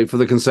and wait for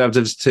the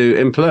Conservatives to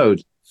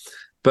implode.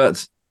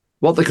 But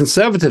what the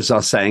Conservatives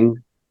are saying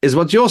is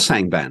what you're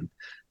saying, Ben.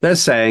 They're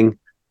saying,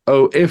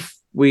 oh, if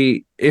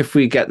we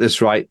get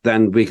this right,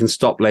 then we can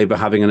stop Labour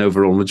having an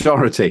overall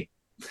majority.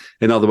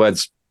 In other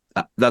words,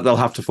 that they'll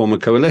have to form a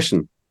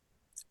coalition.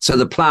 So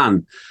the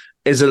plan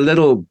is a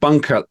little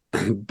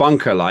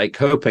bunker-like,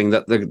 hoping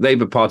that the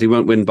Labour Party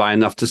won't win by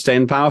enough to stay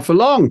in power for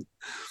long.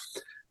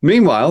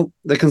 Meanwhile,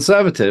 the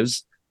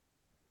Conservatives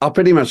are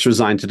pretty much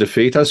resigned to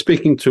defeat. I was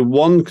speaking to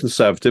one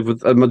Conservative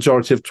with a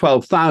majority of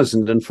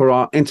 12,000, and for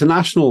our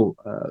international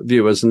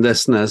viewers and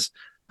listeners,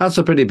 that's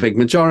a pretty big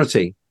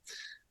majority.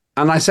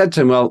 And I said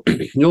to him, well,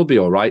 you'll be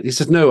all right. He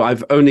said, no,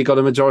 I've only got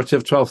a majority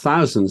of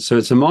 12,000, so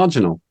it's a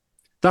marginal.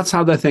 That's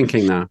how they're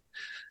thinking now.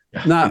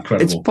 Yeah, now,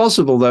 incredible. It's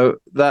possible, though,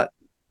 that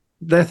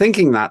they're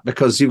thinking that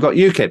because you've got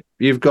UKIP,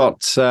 you've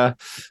got the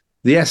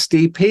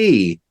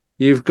SDP,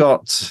 you've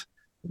got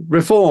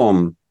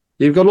Reform,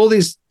 you've got all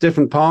these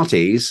different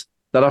parties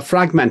that are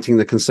fragmenting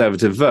the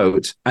Conservative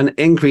vote and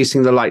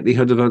increasing the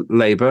likelihood of a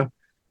Labour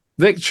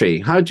victory.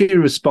 How do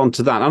you respond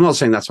to that? I'm not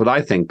saying that's what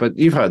I think, but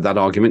you've heard that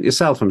argument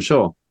yourself, I'm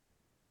sure.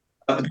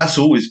 That's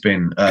always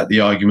been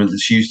the argument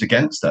that's used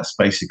against us,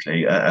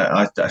 basically.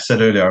 I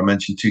said earlier, I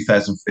mentioned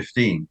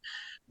 2015.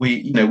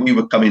 We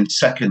were coming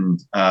second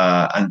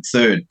and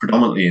third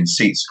predominantly in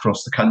seats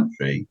across the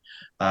country.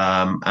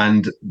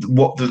 And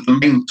what the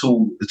main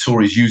tool the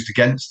Tories used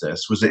against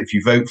us was that if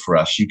you vote for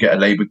us, you get a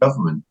Labour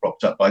government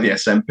propped up by the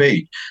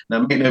SNP.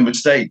 Now, make no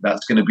mistake,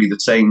 that's going to be the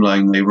same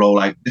line they roll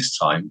out this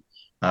time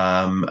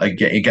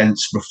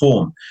against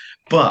Reform.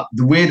 But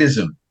the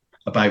weirdism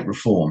about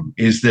Reform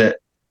is that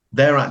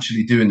they're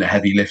actually doing the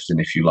heavy lifting,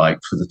 if you like,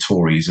 for the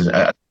Tories,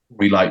 a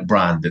Tory-like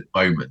brand at the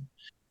moment.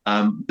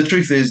 The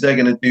truth is they're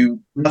going to do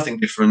nothing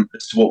different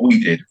as to what we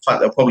did. In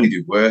fact, they'll probably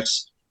do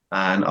worse.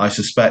 And I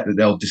suspect that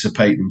they'll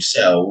dissipate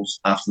themselves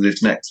after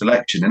this next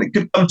election. And it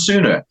could come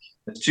sooner.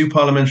 There's 2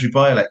 parliamentary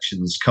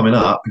by-elections coming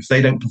up. If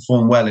they don't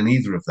perform well in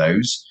either of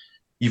those,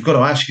 you've got to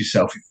ask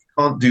yourself, if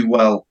you can't do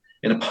well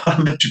in a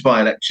parliamentary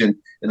by-election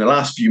in the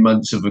last few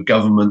months of a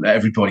government that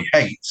everybody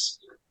hates,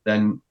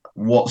 then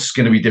what's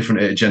going to be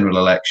different at a general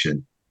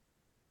election?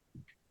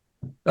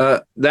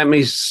 Let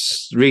me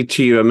read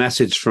to you a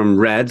message from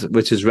Red,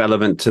 which is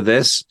relevant to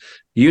this.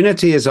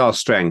 Unity is our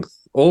strength.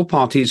 All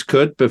parties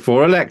could,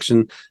 before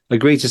election,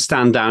 agree to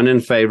stand down in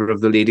favour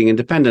of the leading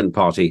independent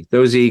party.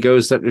 Those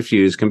egos that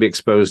refuse can be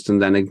exposed and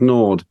then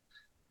ignored.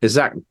 Is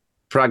that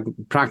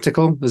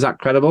practical? Is that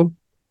credible?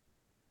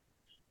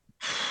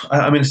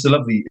 I mean, it's a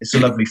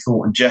lovely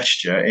thought and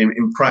gesture.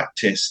 In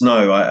practice,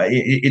 no,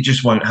 it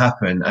just won't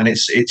happen, and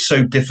it's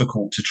so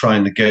difficult to try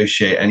and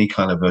negotiate any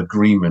kind of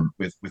agreement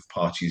with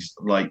parties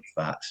like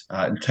that.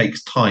 It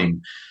takes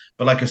time,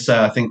 but like I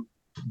say, I think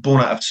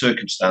born out of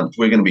circumstance,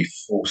 we're going to be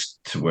forced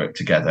to work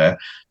together.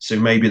 So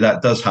maybe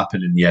that does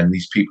happen in the end.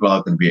 These people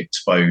are going to be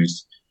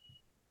exposed.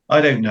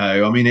 I don't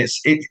know. I mean,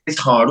 it's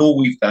hard. All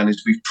we've done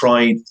is we've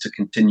tried to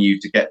continue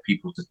to get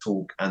people to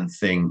talk and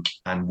think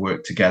and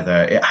work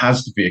together. It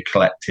has to be a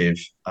collective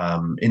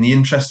in the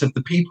interest of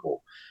the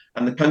people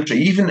and the country.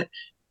 Even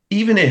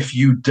if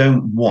you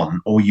don't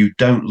want or you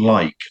don't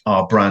like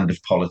our brand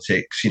of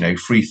politics,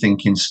 free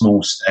thinking,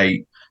 small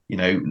state,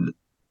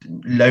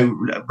 low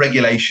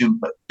regulation,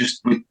 but just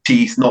with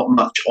teeth, not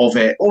much of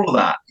it, all of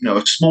that,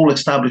 a small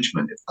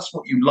establishment. If that's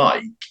what you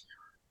like,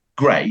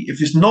 great.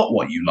 If it's not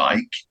what you like,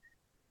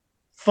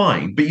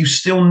 fine, but you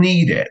still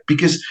need it,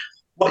 because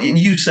what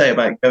you say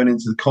about going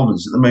into the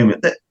Commons at the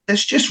moment,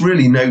 there's just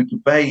really no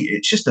debate.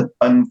 It's just a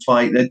fun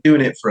fight. They're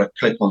doing it for a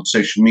clip on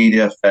social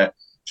media. If they're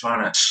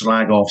trying to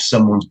slag off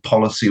someone's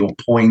policy or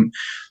point,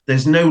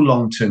 there's no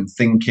long-term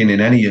thinking in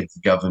any of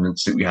the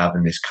governance that we have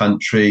in this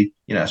country.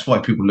 That's why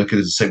people look at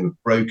us and say we're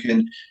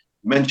broken.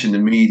 You mentioned the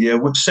media.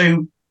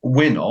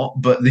 We're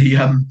not, but the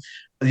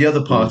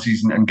other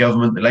parties and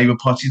government, the Labour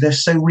Party, they're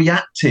so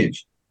reactive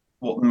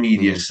what the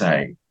media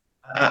say.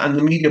 And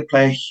the media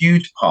play a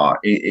huge part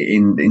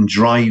in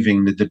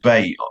driving the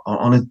debate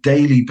on a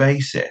daily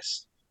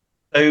basis.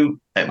 So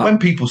when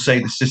people say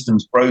the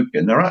system's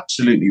broken, they're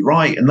absolutely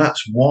right. And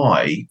that's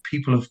why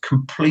people have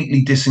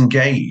completely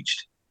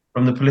disengaged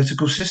from the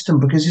political system,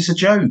 because it's a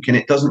joke and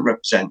it doesn't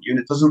represent you and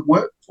it doesn't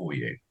work for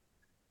you.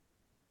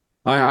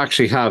 I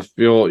actually have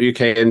your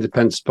UK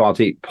Independence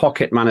Party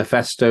pocket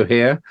manifesto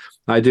here.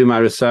 I do my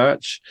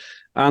research.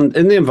 And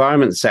in the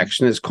environment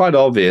section, it's quite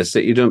obvious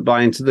that you don't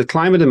buy into the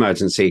climate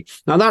emergency.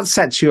 Now, that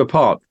sets you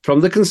apart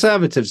from the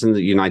Conservatives in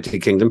the United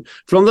Kingdom,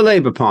 from the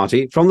Labour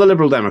Party, from the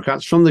Liberal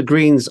Democrats, from the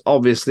Greens,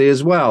 obviously,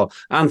 as well,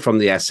 and from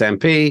the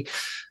SNP.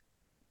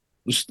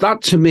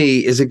 That, to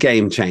me, is a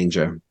game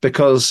changer,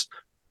 because,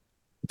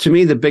 to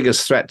me, the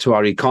biggest threat to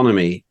our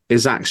economy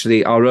is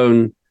actually our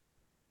own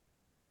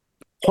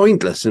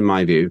pointless, in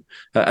my view,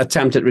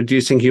 attempt at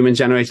reducing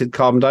human-generated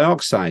carbon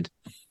dioxide.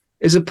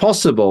 Is it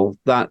possible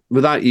that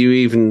without you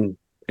even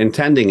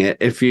intending it,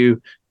 if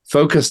you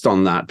focused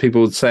on that,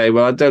 people would say,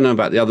 well, I don't know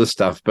about the other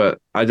stuff,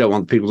 but I don't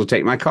want people to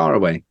take my car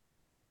away?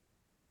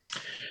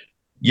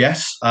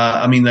 Yes.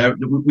 I mean,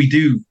 we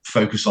do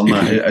focus on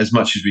that as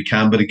much as we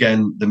can. But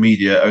again, the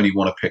media only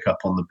want to pick up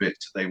on the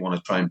bits they want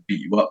to try and beat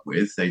you up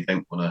with. They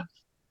don't want to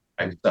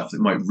have stuff that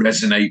might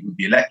resonate with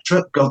the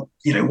electorate. God,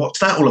 what's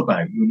that all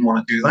about? You wouldn't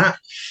want to do that.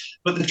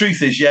 But the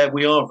truth is,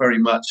 we are very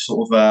much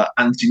sort of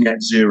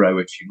anti-net zero,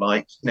 if you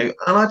like. And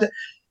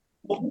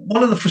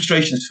one of the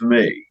frustrations for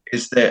me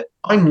is that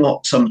I'm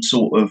not some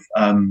sort of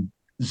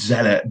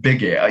zealot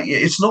bigot.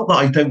 It's not that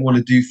I don't want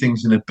to do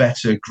things in a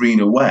better,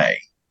 greener way.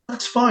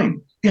 That's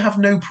fine. You have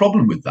no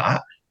problem with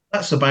that.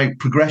 That's about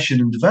progression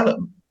and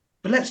development.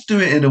 But let's do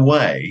it in a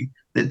way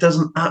that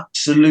doesn't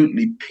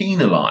absolutely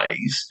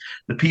penalise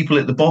the people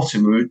at the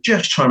bottom who are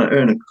just trying to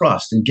earn a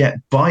crust and get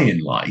by in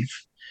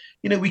life.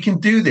 We can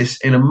do this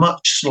in a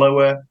much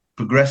slower,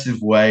 progressive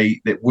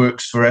way that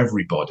works for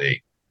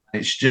everybody.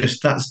 It's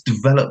just, that's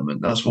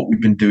development. That's what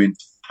we've been doing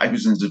for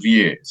thousands of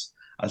years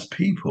as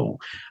people.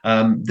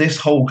 This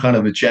whole kind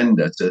of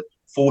agenda to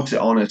force it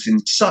on us in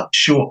such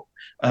short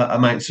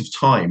amounts of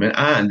time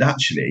and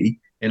actually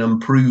in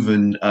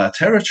unproven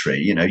territory.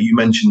 You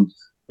mentioned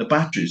the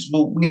batteries.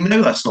 Well, we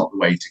know that's not the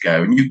way to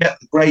go. And you get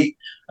the great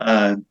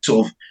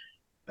sort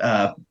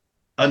of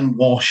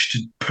unwashed,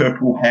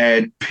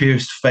 purple-haired,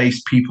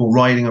 pierced-faced people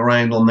riding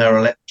around on their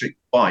electric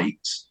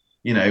bikes,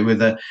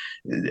 with a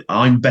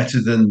I'm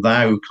better than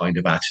thou kind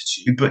of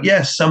attitude. But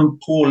yes, some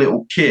poor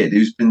little kid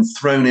who's been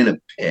thrown in a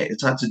pit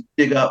has had to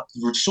dig up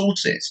the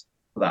resources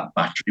for that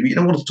battery. But you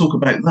don't want to talk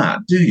about that,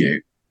 do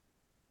you?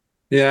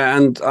 Yeah,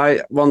 and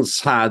I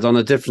once had, on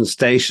a different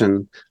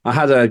station, I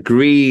had a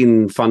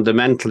green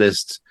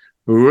fundamentalist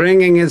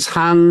wringing his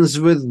hands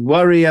with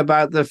worry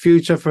about the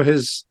future for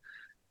his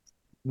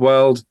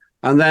world.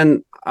 And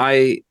then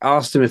I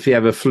asked him if he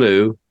ever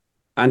flew,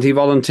 and he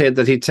volunteered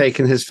that he'd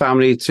taken his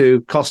family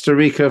to Costa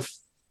Rica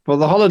for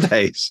the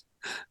holidays.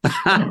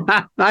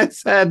 I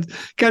said,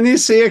 can you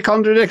see a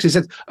contradiction? He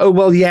said, oh,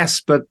 well, yes,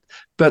 but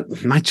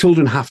but my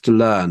children have to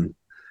learn.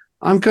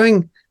 I'm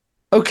going,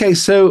 okay,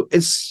 so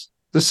it's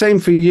the same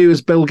for you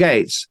as Bill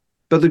Gates,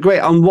 but the great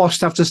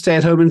unwashed have to stay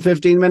at home in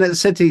 15-minute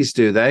cities,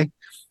 do they?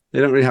 They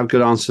don't really have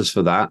good answers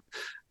for that.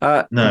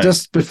 No.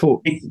 Just before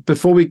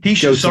we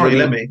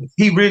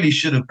he really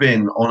should have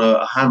been on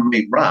a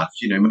handmade raft,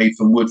 made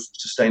from wood from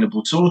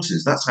sustainable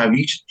sources. That's how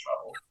he should travel.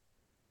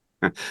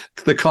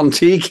 The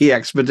Kon-Tiki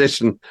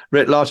expedition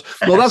writ large.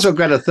 Well, that's what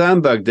Greta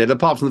Thunberg did,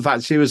 apart from the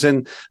fact she was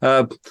in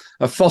a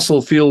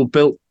fossil fuel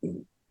built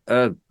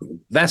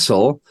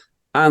vessel,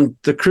 and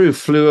the crew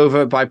flew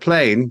over by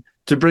plane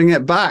to bring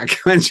it back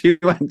when she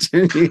went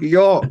to New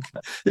York.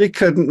 You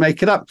couldn't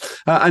make it up.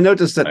 I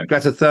noticed that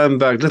Greta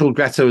Thunberg, little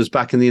Greta, was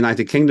back in the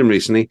United Kingdom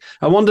recently.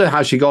 I wonder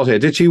how she got here.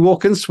 Did she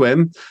walk and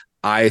swim?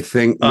 I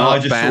think not, I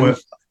just Ben.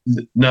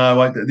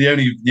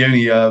 The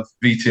only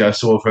VT I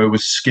saw of her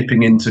was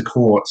skipping into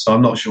court, so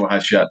I'm not sure how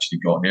she actually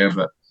got here.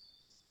 But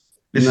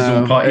this is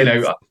all part,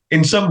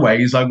 in some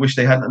ways, I wish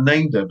they hadn't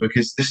named her,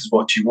 because this is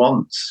what she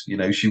wants.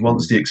 She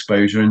wants the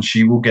exposure, and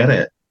she will get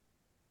it.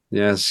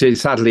 Yes, she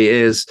sadly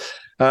is.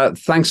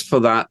 Thanks for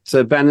that,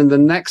 Ben. In the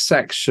next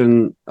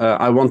section,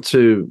 I want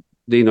to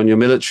lean on your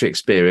military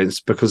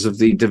experience because of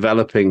the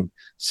developing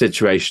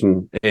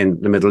situation in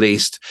the Middle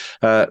East.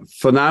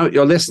 For now,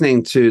 you're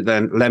listening to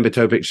the Lembit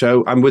Öpik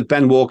Show. I'm with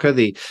Ben Walker,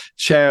 the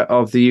chair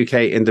of the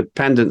UK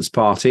Independence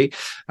Party.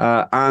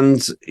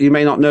 And you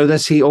may not know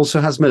this, he also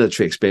has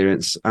military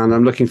experience. And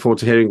I'm looking forward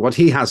to hearing what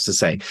he has to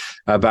say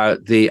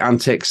about the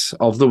antics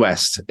of the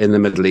West in the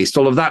Middle East.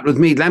 All of that with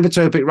me, Lembit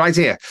Öpik, right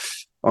here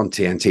on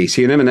TNT.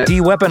 See you in a minute.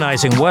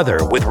 De-weaponizing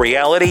weather with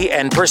reality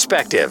and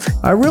perspective.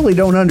 I really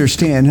don't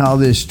understand how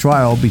this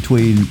trial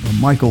between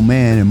Michael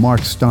Mann and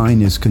Mark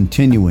Stein is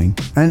continuing.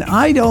 And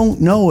I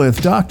don't know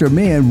if Dr.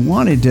 Mann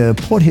wanted to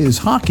put his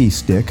hockey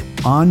stick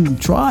on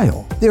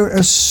trial. There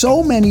are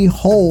so many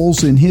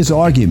holes in his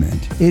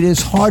argument. It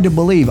is hard to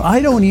believe.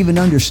 I don't even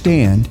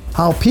understand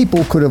how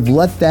people could have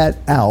let that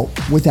out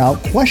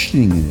without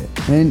questioning it.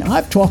 And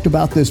I've talked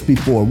about this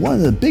before. One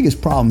of the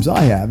biggest problems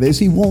I have is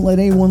he won't let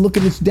anyone look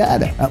at his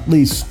data. At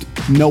least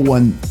no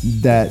one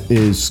that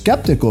is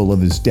skeptical of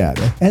his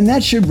data. And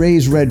that should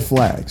raise red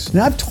flags.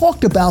 Now, I've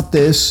talked about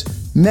this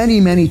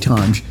many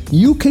times.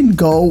 You can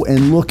go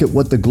and look at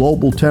what the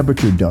global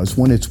temperature does.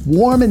 When it's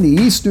warm in the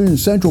eastern and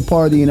central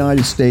part of the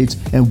United States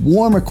and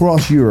warm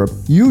across Europe,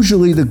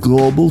 usually the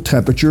global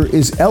temperature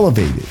is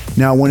elevated.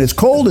 Now, when it's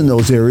cold in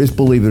those areas,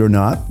 believe it or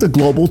not, the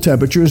global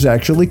temperature is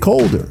actually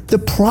colder. The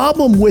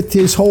problem with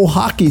his whole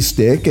hockey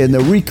stick and the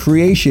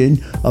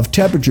recreation of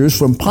temperatures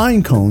from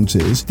pine cones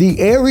is the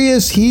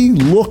areas he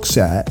looks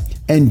at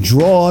and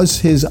draws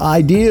his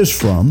ideas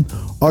from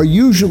are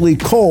usually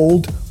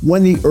cold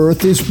when the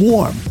earth is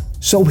warm.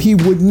 So he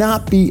would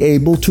not be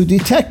able to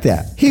detect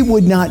that. He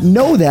would not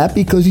know that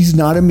because he's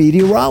not a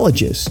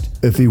meteorologist.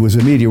 If he was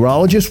a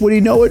meteorologist, would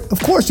he know it? Of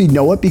course he'd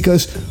know it,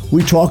 because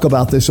we talk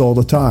about this all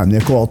the time.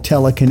 They're called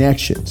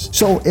teleconnections.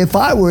 So if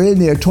I were in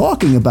there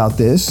talking about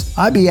this,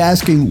 I'd be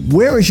asking,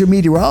 where is your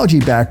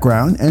meteorology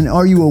background, and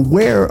are you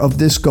aware of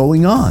this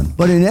going on?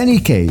 But in any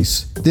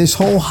case, this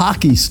whole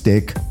hockey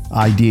stick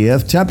idea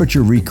of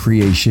temperature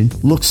recreation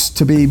looks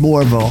to be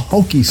more of a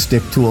hokey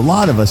stick to a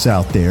lot of us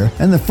out there.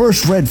 And the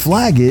first red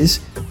flag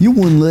is you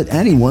wouldn't let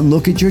anyone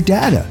look at your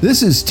data.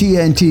 This is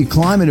TNT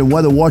climate and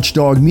weather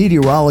watchdog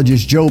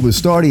meteorologist Joe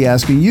Bastardi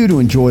asking you to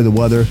enjoy the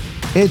weather.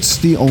 It's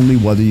the only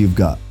weather you've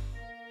got.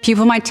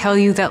 People might tell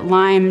you that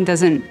Lyme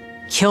doesn't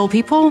kill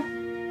people,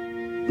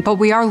 but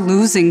we are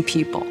losing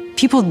people.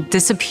 People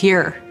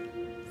disappear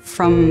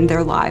from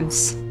their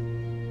lives.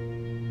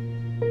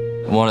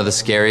 One of the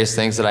scariest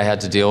things that I had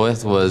to deal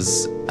with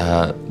was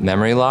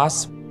memory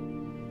loss.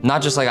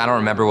 Not just like I don't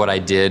remember what I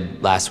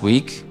did last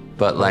week,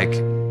 but like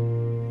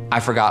I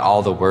forgot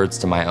all the words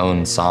to my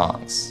own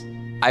songs.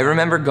 I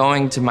remember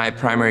going to my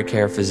primary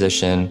care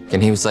physician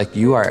and he was like,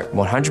 "You are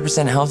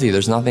 100% healthy,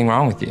 there's nothing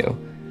wrong with you."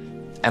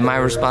 And my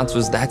response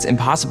was, "That's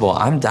impossible,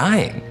 I'm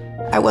dying."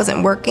 I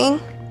wasn't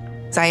working,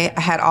 so I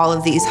had all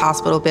of these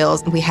hospital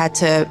bills. We had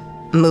to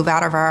move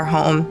out of our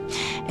home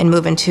and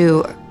move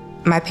into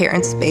my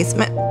parents'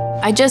 basement.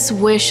 I just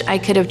wish I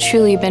could have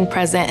truly been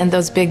present in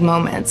those big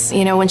moments,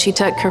 when she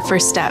took her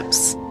first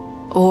steps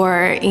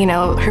or,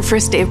 her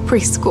first day of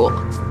preschool.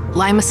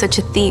 Lyme is such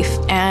a thief,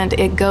 and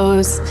it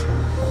goes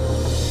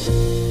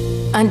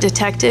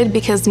undetected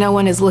because no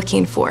one is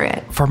looking for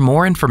it. For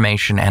more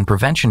information and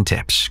prevention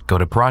tips, go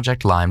to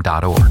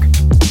projectlyme.org.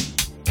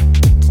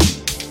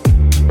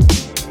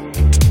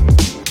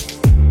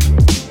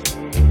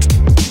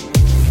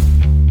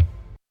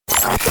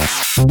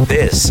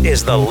 This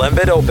is the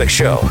Lembit Öpik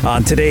Show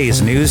on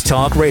today's News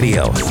Talk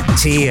Radio,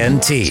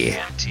 TNT.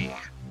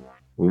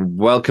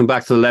 Welcome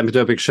back to the Lembit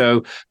Öpik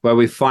Show, where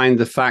we find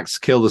the facts,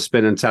 kill the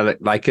spin, and tell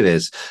it like it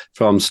is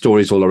from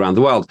stories all around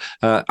the world.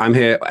 I'm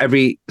here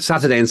every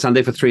Saturday and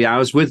Sunday for 3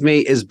 hours. With me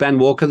is Ben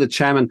Walker, the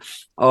chairman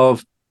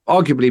of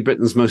arguably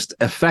Britain's most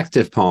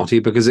effective party,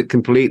 because it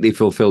completely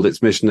fulfilled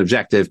its mission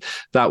objective.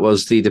 That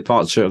was the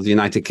departure of the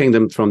United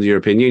Kingdom from the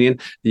European Union,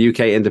 the UK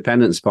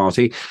Independence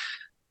Party.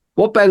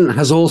 What Ben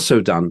has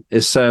also done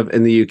is serve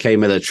in the UK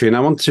military, and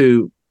I want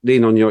to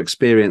lean on your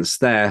experience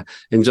there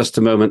in just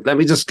a moment. Let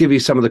me just give you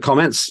some of the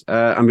comments.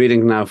 I'm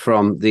reading now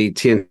from the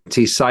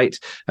TNT site.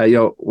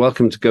 You're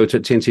welcome to go to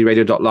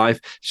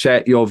tntradio.live,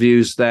 share your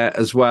views there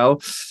as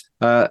well.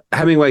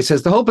 Hemingway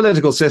says, the whole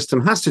political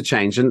system has to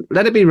change and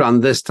let it be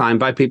run this time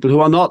by people who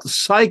are not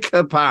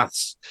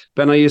psychopaths.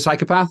 Ben, are you a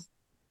psychopath?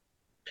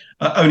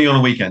 Only on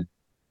a weekend.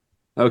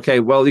 Okay,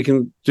 well, you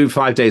can do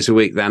 5 days a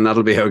week then.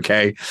 That'll be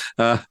okay.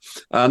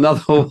 Another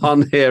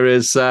one here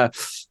is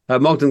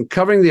Mogden,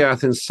 covering the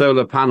Earth in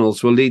solar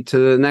panels will lead to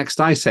the next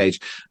ice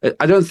age.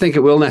 I don't think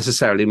it will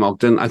necessarily,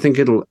 Mogden. I think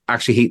it'll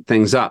actually heat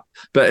things up,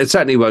 but it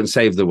certainly won't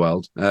save the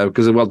world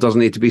because the world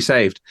doesn't need to be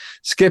saved.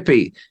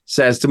 Skippy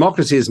says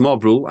democracy is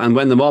mob rule, and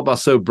when the mob are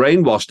so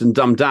brainwashed and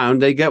dumbed down,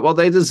 they get what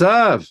they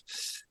deserve.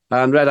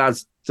 And Red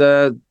adds,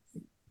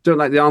 don't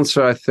like the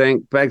answer, I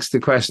think, begs the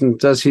question,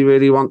 does he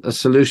really want a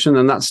solution?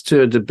 And that's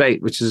to a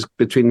debate, which is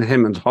between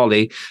him and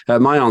Holly.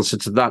 My answer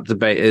to that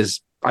debate is,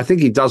 I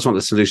think he does want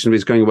a solution, but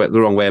he's going the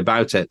wrong way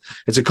about it.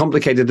 It's a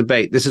complicated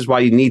debate. This is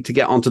why you need to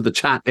get onto the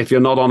chat if you're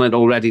not on it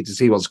already to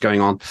see what's going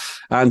on.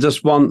 And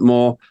just one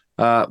more,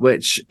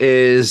 which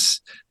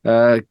is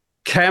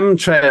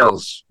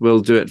chemtrails will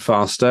do it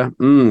faster.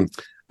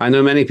 I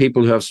know many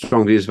people who have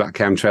strong views about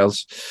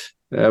chemtrails.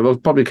 We'll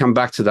probably come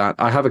back to that.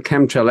 I have a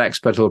chemtrail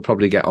expert who will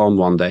probably get on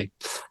one day.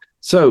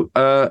 So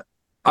I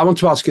want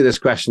to ask you this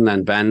question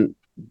then, Ben.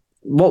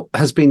 What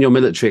has been your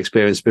military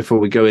experience before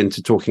we go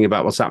into talking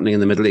about what's happening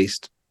in the Middle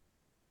East?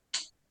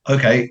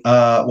 Okay.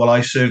 Well,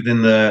 I served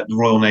in the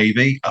Royal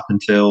Navy up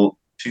until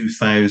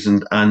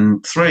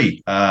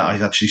 2003. I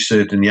actually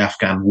served in the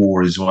Afghan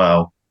war as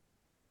well.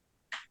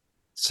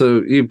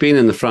 So you've been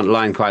in the front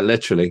line quite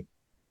literally.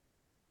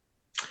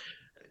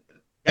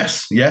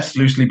 Yes,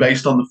 loosely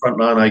based on the front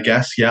line, I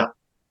guess, yeah.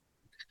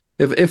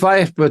 If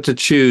I were to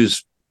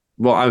choose,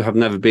 well, I have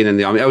never been in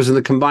the army. I was in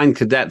the Combined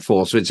Cadet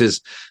Force, which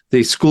is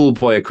the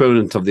schoolboy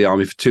equivalent of the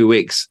army for 2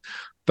 weeks.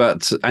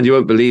 And you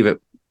won't believe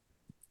it,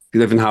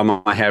 given how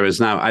my hair is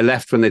now. I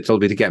left when they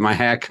told me to get my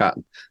hair cut,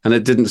 and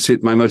it didn't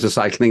suit my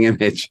motorcycling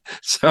image.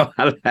 So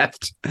I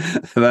left.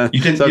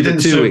 You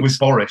didn't serve with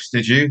Boris,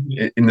 did you,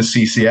 in the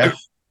CCF?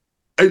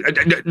 No,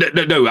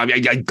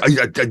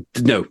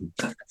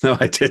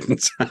 I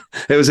didn't.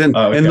 It was in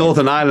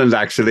Northern Ireland,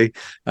 actually.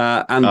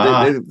 And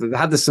they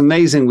had this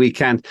amazing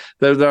weekend.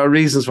 There are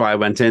reasons why I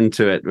went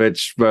into it,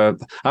 which were,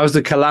 I was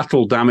the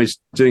collateral damage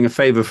doing a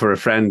favor for a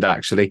friend,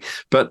 actually.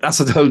 But that's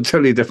a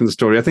totally different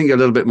story. I think you're a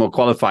little bit more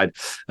qualified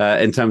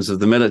in terms of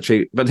the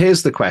military. But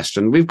here's the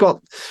question. We've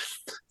got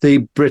the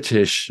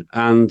British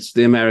and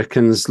the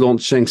Americans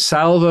launching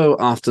salvo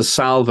after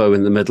salvo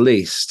in the Middle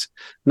East.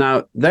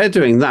 Now, they're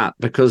doing that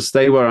because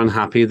they were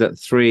unhappy that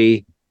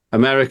 3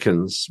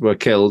 Americans were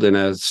killed in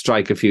a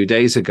strike a few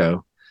days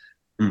ago.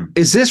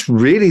 Is this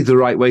really the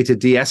right way to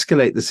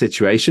de-escalate the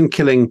situation,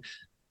 killing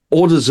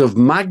orders of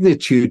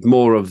magnitude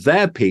more of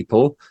their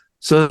people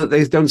so that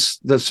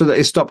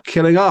they stop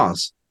killing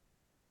ours?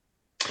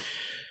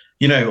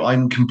 You know,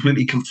 I'm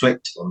completely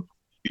conflicted on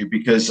you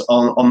because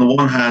on the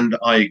one hand,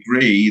 I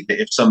agree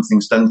that if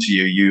something's done to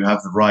you, you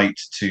have the right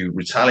to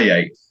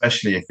retaliate,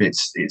 especially if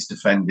it's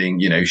defending,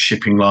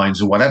 shipping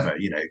lines or whatever,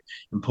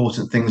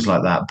 important things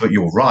like that. But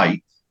you're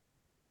right.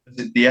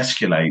 Does it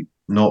de-escalate?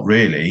 Not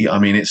really. I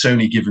mean, it's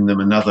only given them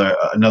another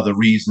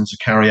reason to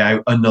carry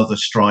out another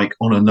strike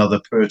on another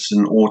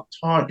person or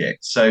target.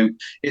 So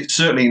it's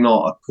certainly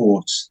not a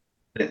course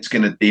that's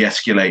going to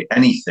de-escalate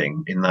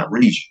anything in that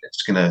region.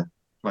 It's going to,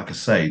 like I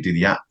say, do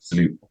the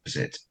absolute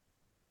opposite.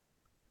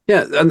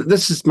 Yeah, and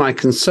this is my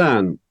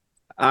concern.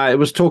 I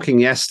was talking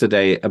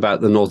yesterday about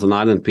the Northern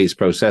Ireland peace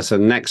process,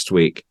 and next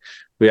week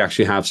we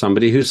actually have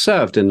somebody who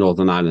served in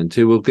Northern Ireland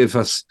who will give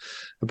us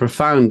a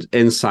profound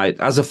insight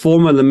as a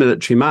former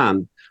military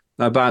man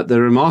about the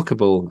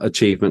remarkable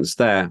achievements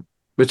there,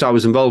 which I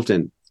was involved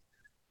in.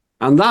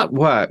 And that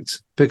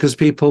worked because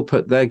people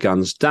put their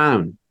guns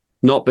down,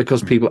 not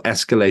because people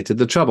escalated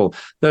the trouble.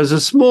 There's a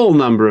small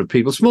number of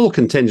people, small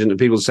contingent of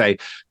people say,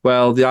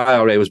 well, the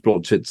IRA was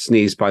brought to its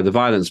knees by the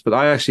violence, but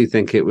I actually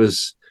think it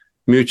was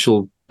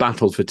mutual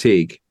battle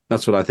fatigue.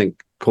 That's what I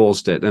think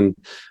caused it. And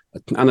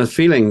a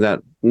feeling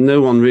that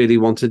no one really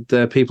wanted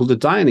their people to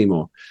die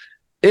anymore.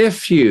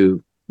 If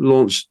you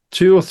launch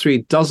 2 or 3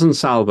 dozen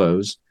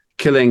salvos,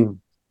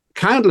 killing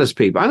countless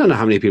people, I don't know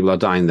how many people are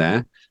dying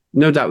there,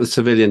 no doubt with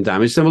civilian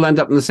damage, then we'll end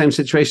up in the same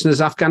situation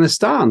as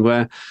Afghanistan,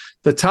 where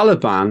the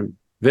Taliban,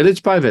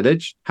 village by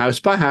village, house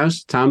by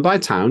house, town by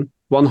town,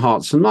 won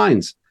hearts and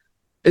minds.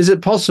 Is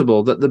it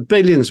possible that the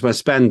billions we're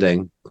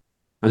spending,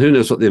 and who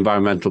knows what the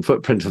environmental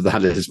footprint of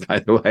that is, by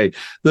the way,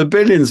 the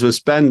billions we're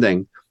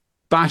spending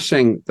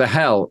bashing the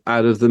hell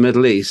out of the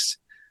Middle East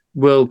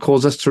will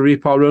cause us to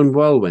reap our own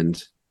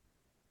whirlwind?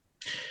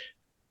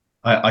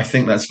 I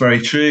think that's very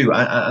true.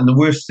 And the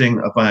worst thing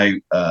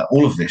about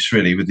all of this,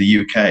 really, with the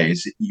UK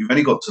is you've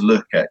only got to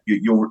look at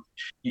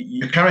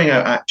you're carrying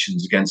out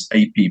actions against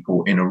a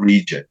people in a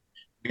region.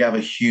 We have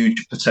a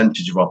huge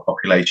percentage of our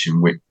population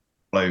which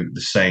follow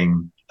the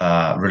same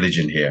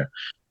religion here.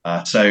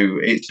 So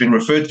it's been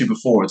referred to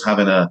before as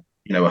having a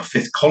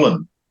fifth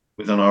column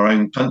within our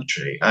own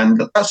country,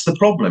 and that's the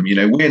problem.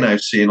 We're now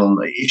seeing on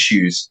the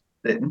issues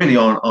that really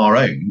aren't our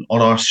own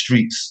on our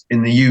streets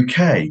in the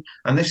UK,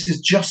 and this is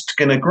just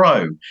going to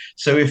grow.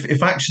 So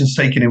if action's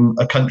taken in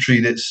a country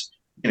that's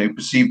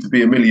perceived to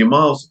be a million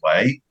miles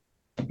away,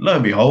 lo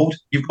and behold,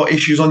 you've got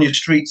issues on your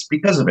streets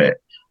because of it.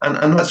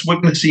 And we're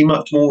going to see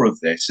much more of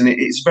this. And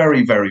it's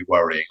very, very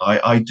worrying.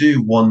 I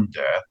do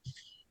wonder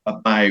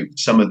about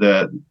some of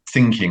the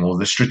thinking or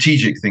the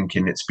strategic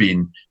thinking that's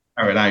been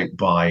carried out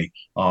by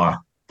our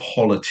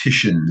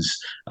politicians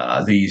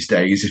these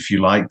days, if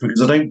you like,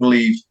 because I don't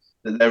believe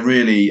that they're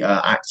really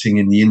acting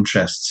in the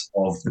interests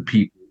of the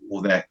people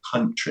or their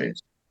countries.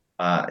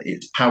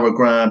 It's power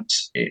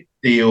grabs, it's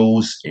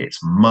deals, it's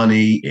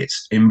money,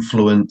 it's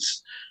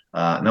influence.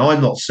 Now,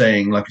 I'm not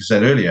saying, like I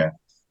said earlier,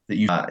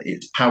 that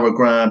it's power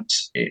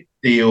grabs, it's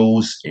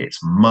deals, it's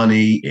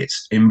money,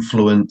 it's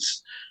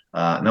influence.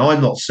 Now,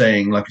 I'm not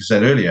saying, like I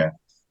said earlier,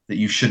 that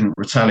you shouldn't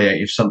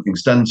retaliate if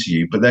something's done to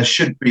you, but there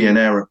should be an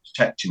air of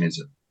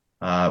protectionism.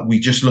 We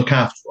just look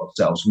after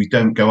ourselves. We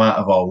don't go out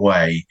of our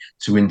way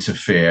to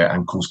interfere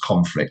and cause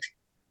conflict,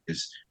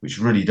 which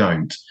really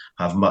don't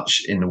have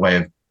much in the way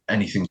of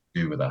anything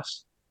to do with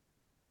us.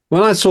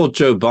 When I saw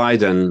Joe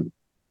Biden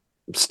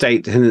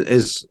state in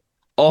his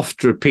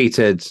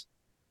oft-repeated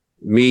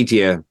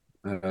media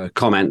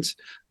comment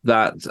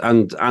that,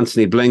 and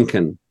Anthony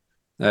Blinken,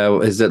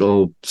 his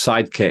little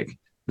sidekick,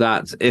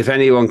 that if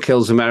anyone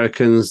kills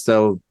Americans,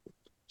 they'll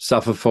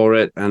suffer for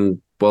it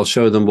and we'll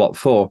show them what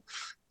for.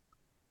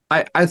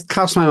 I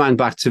cast my mind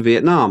back to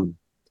Vietnam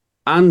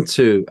and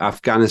to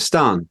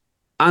Afghanistan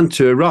and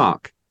to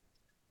Iraq.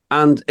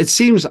 And it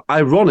seems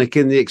ironic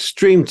in the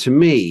extreme to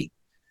me,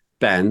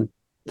 Ben,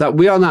 that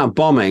we are now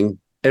bombing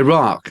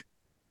Iraq,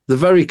 the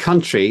very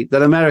country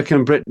that America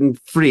and Britain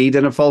freed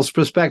in a false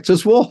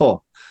prospectus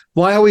war.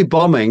 Why are we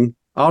bombing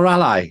our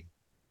ally?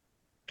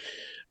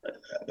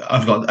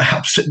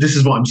 This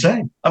is what I'm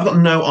saying. I've got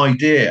no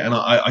idea, and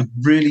I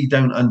really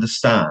don't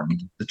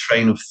understand the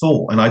train of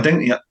thought. And I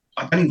don't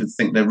even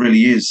think there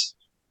really is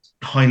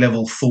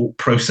high-level thought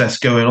process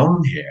going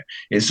on here.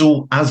 It's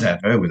all, as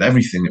ever, with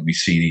everything that we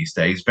see these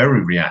days,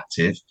 very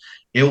reactive,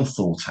 ill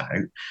thought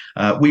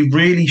out. We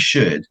really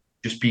should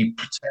just be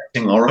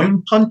protecting our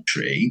own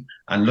country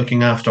and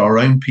looking after our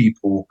own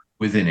people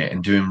within it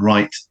and doing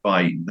right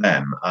by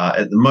them.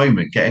 At the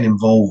moment, getting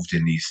involved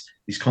in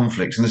these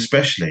conflicts, and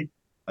especially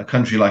a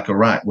country like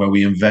Iraq, where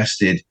we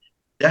invested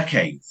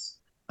decades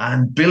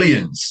and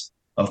billions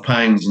of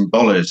pounds and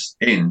dollars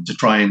in to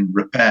try and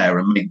repair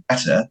and make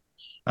better.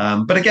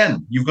 But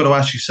again, you've got to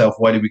ask yourself,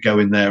 why did we go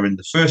in there in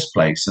the first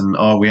place? And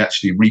are we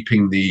actually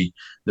reaping the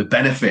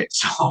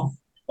benefits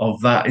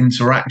of that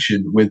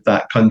interaction with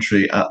that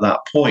country at that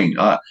point?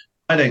 I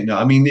don't know.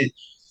 I mean,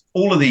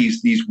 all of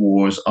these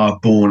wars are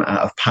born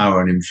out of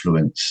power and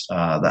influence.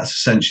 That's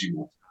essentially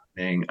what's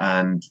happening.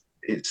 And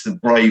it's the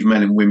brave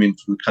men and women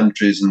from the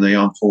countries and the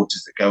armed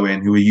forces that go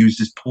in who are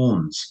used as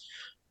pawns.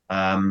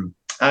 And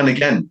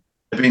again,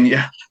 they've been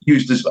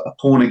used as a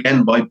pawn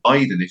again by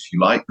Biden, if you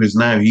like, because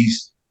now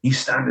he's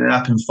standing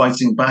up and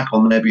fighting back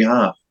on their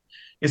behalf.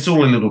 It's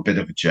all a little bit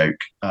of a joke.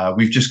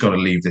 We've just got to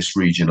leave this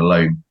region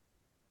alone.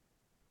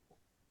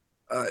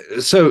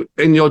 So,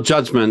 in your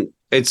judgment,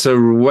 it's a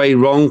way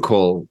wrong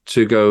call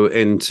to go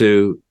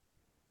into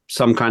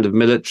some kind of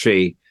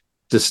military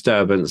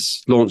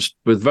disturbance launched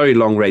with very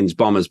long-range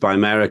bombers by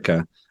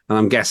America, and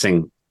I'm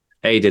guessing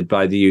aided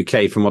by the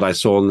UK from what I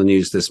saw on the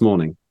news this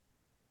morning.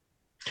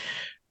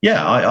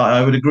 Yeah,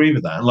 I would agree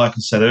with that. And like I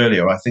said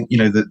earlier, I think,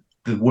 that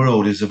the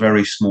world is a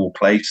very small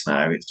place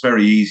now. It's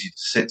very easy to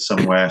sit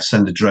somewhere,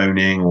 send a drone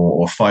in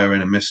or fire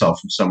in a missile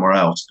from somewhere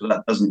else, but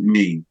that doesn't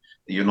mean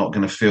that you're not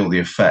going to feel the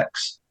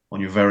effects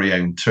on your very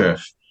own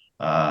turf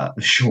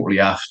shortly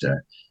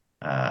after.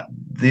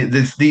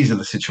 These are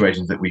the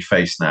situations that we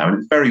face now, and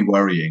it's very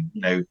worrying.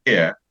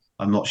 Here,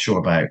 I'm not sure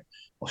about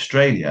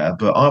Australia,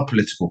 but our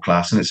political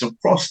class, and it's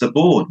across the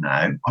board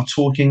now, are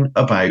talking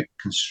about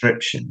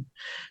conscription.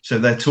 So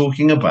they're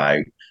talking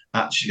about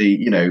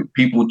actually,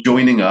 people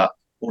joining up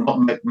or not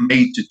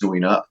made to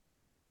join up,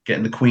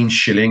 getting the Queen's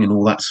shilling and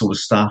all that sort of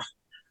stuff.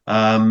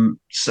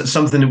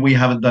 Something that we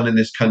haven't done in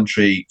this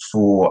country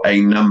for a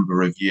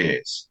number of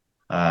years.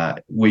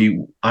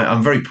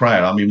 I'm very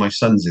proud. I mean, my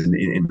son's in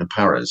the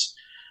paras,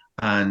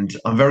 and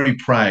I'm very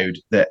proud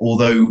that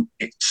although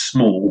it's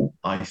small,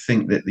 I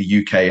think that the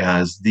UK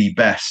has the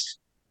best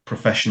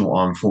professional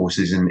armed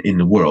forces in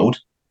the world.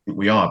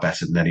 We are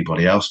better than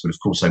anybody else, but of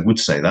course I would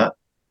say that.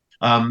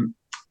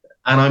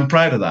 And I'm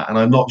proud of that. And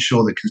I'm not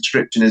sure that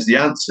conscription is the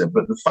answer,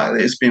 but the fact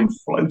that it's being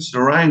floated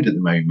around at the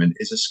moment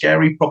is a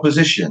scary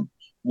proposition.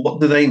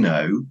 What do they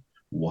know?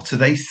 What are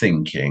they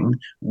thinking?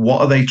 What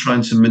are they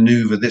trying to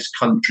maneuver this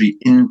country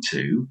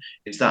into?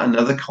 Is that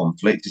another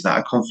conflict? Is that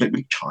a conflict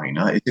with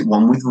China? Is it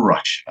one with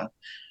Russia?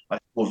 I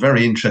saw a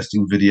very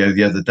interesting video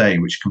the other day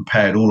which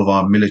compared all of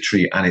our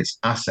military and its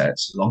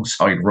assets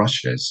alongside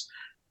Russia's.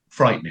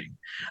 Frightening.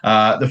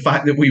 The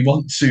fact that we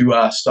want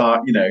to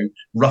start,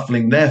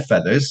 ruffling their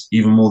feathers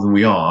even more than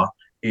we are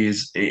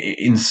is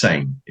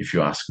insane, if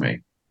you ask me.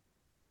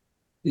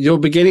 You're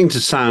beginning to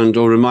sound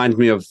or remind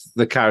me of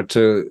the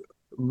character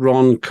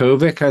Ron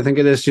Kovic, I think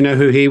it is. Do you know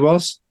who he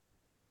was?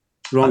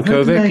 Ron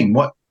Kovic?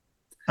 What?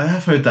 I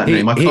have heard that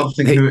name. I can't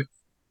think who.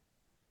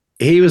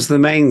 He was the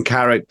main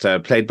character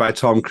played by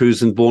Tom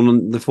Cruise in Born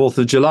on the 4th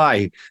of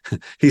July.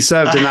 He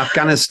served in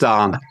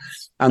Afghanistan,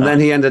 and then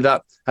he ended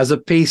up as a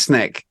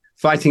peacenik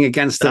fighting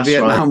against the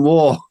Vietnam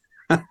War.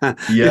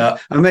 Yeah,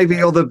 and maybe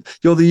you're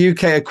the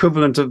UK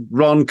equivalent of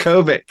Ron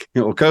Kovic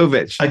or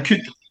Kovic.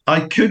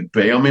 I could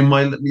be. I mean,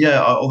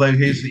 although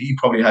he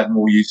probably had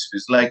more use of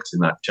his legs in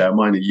that chair.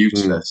 Mine are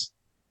useless.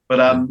 But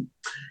I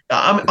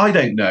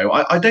don't know.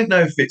 I don't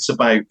know if it's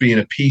about being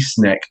a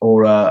peacenik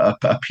or a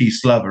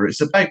peace lover. It's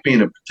about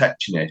being a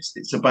protectionist.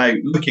 It's about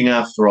looking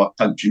after our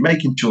country,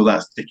 making sure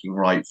that's ticking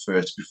right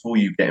first before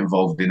you get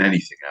involved in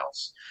anything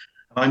else.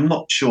 I'm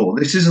not sure.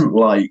 This isn't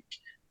like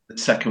the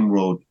Second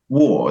World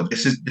War.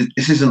 This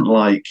isn't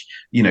like,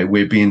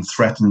 we're being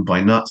threatened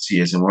by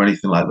Nazism or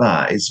anything like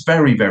that. It's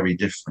very, very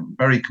different,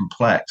 very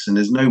complex, and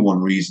there's no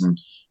one reason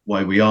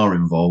why we are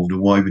involved or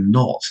why we're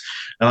not.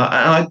 And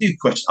I do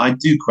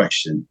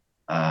question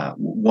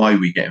why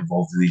we get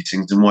involved in these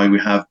things and why we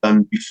have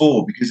done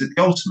before. Because at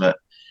the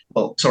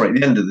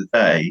end of the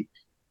day,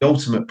 the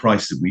ultimate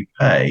price that we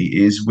pay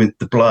is with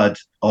the blood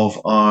of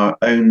our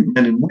own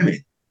men and women.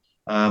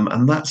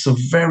 And that's a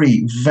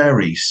very,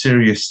 very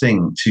serious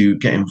thing to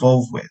get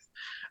involved with.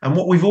 And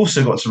what we've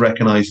also got to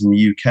recognise in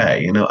the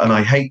UK, and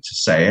I hate to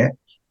say it,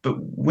 but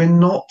we're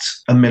not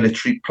a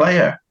military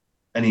player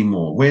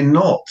anymore. We're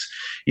not.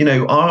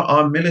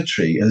 Our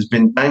military has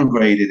been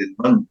downgraded and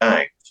run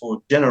down for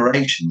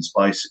generations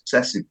by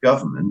successive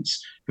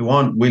governments who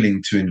aren't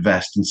willing to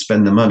invest and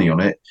spend the money on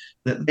it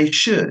that they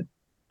should.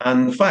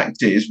 And the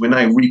fact is, we're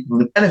now reaping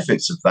the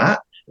benefits of that,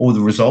 or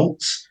the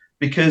results,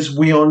 because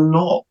we are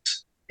not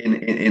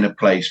in a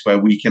place where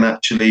we can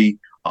actually,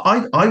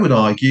 I would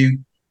argue,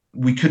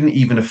 we couldn't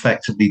even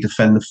effectively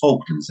defend the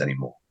Falklands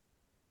anymore.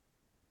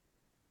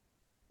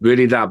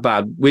 Really that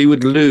bad? We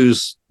would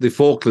lose the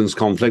Falklands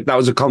conflict. That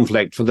was a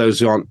conflict, for those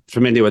who aren't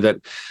familiar with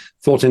it,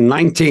 fought in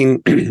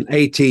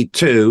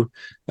 1982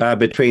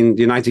 between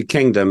the United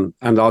Kingdom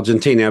and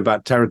Argentina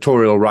about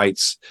territorial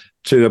rights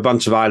to a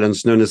bunch of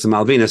islands known as the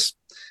Malvinas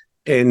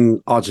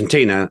in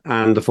Argentina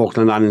and the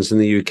Falkland Islands in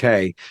the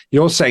UK.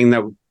 You're saying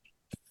that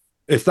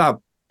if that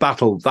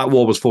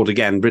war was fought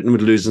again, Britain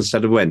would lose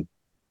instead of win?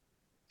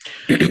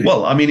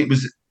 Well, I mean, it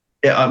was.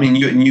 I mean,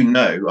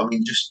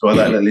 just by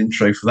that little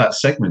intro for that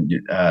segment,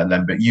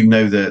 Lembit,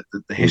 the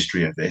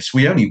history of this.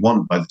 We only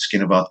won by the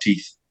skin of our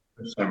teeth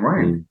first time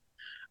round.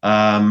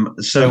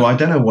 So I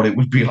don't know what it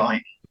would be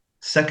like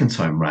second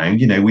time round.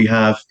 We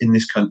have in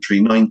this country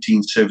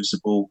 19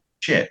 serviceable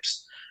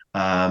ships.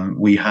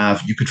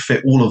 You could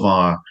fit all of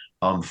our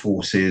armed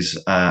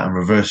forces and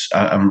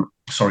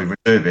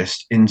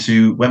reservists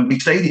into Wembley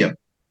Stadium.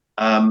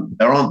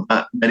 There aren't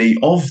that many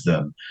of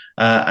them.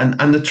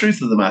 And the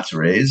truth of the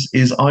matter is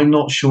I'm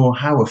not sure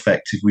how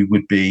effective we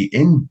would be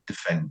in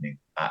defending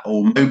that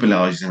or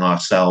mobilising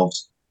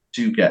ourselves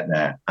to get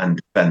there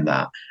and defend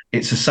that.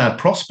 It's a sad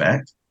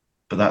prospect,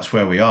 but that's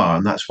where we are,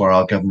 and that's where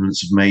our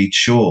governments have made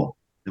sure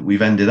that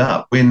we've ended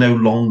up. We're no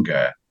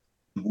longer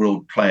the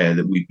world player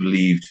that we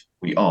believed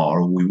we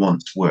are or we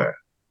once were.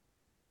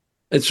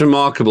 It's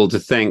remarkable to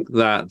think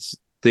that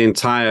the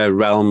entire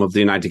realm of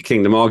the United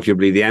Kingdom,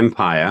 arguably the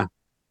empire,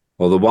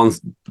 or the one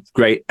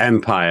great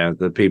empire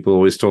that people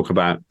always talk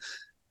about,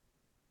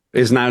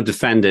 is now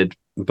defended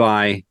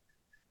by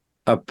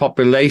a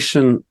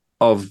population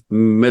of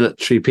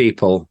military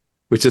people,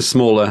 which is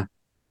smaller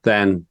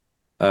than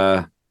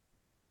a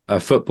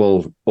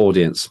football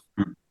audience.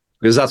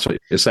 Because that's what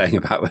you're saying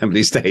about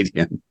Wembley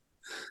Stadium.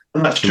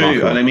 And that's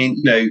true. And I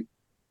mean,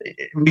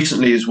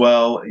 recently as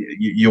well,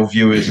 your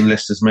viewers and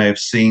listeners may have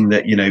seen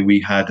that, we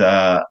had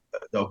a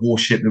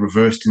warship that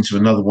reversed into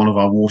another one of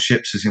our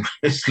warships as it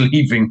was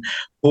leaving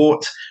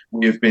port.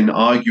 We have been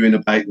arguing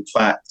about the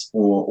fact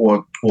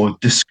or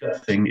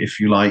discussing, if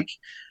you like,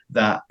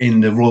 that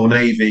in the Royal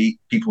Navy,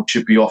 people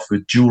should be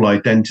offered dual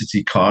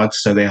identity cards.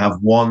 So they have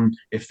one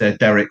if they're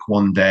Derek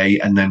one day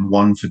and then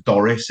one for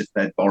Doris if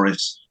they're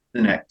Doris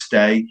the next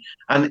day.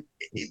 And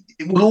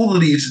with all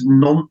of these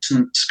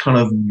nonsense kind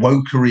of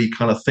wokery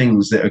kind of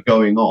things that are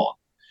going on,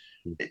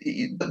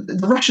 the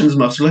Russians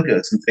must look at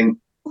us and think,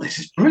 well, this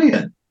is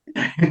brilliant.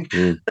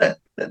 They're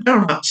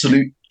an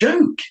absolute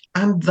joke,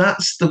 and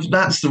that's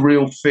the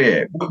real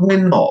fear. We're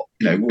not,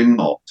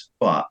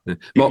 but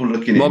people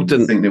looking at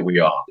it think that we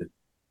are.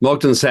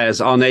 Mogden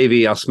says our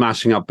Navy are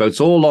smashing up boats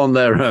all on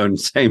their own,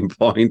 same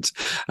point.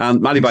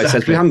 And Malibai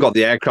says we haven't got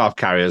the aircraft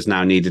carriers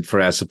now needed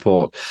for air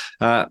support.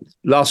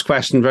 Last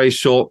question, very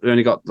short. We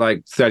only got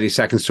like 30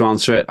 seconds to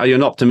answer it. Are you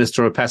an optimist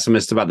or a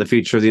pessimist about the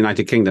future of the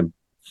United Kingdom?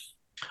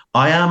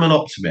 I am an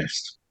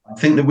optimist. I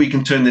think that we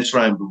can turn this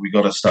around, but we've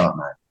got to start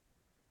now.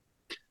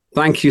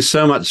 Thank you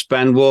so much,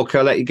 Ben Walker.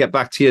 I'll let you get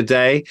back to your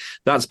day.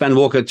 That's Ben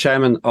Walker,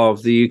 chairman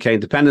of the UK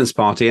Independence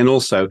Party, and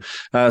also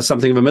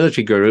something of a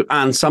military guru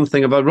and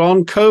something of a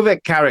Ron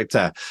Kovic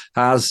character,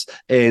 as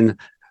in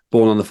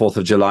born on the 4th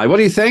of July. What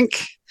do you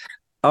think?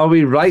 Are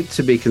we right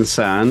to be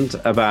concerned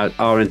about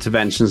our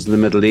interventions in the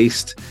Middle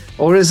East?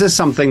 Or is this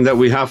something that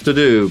we have to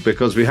do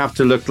because we have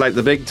to look like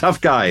the big tough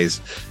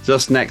guys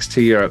just next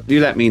to Europe? You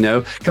let me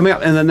know. Coming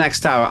up in the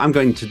next hour, I'm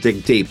going to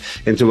dig deep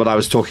into what I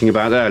was talking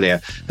about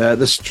earlier.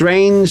 The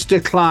strange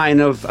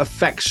decline of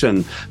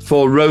affection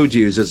for road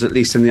users, at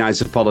least in the eyes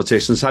of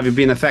politicians. Have you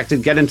been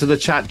affected? Get into the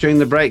chat during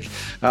the break.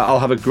 I'll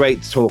have a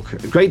great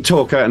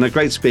talker and a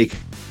great speaker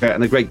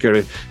and a great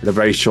guru in a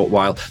very short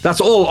while. That's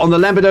all on the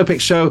Lembit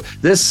Öpik Show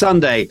this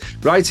Sunday,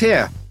 right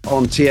here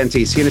on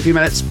TNT. See you in a few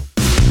minutes.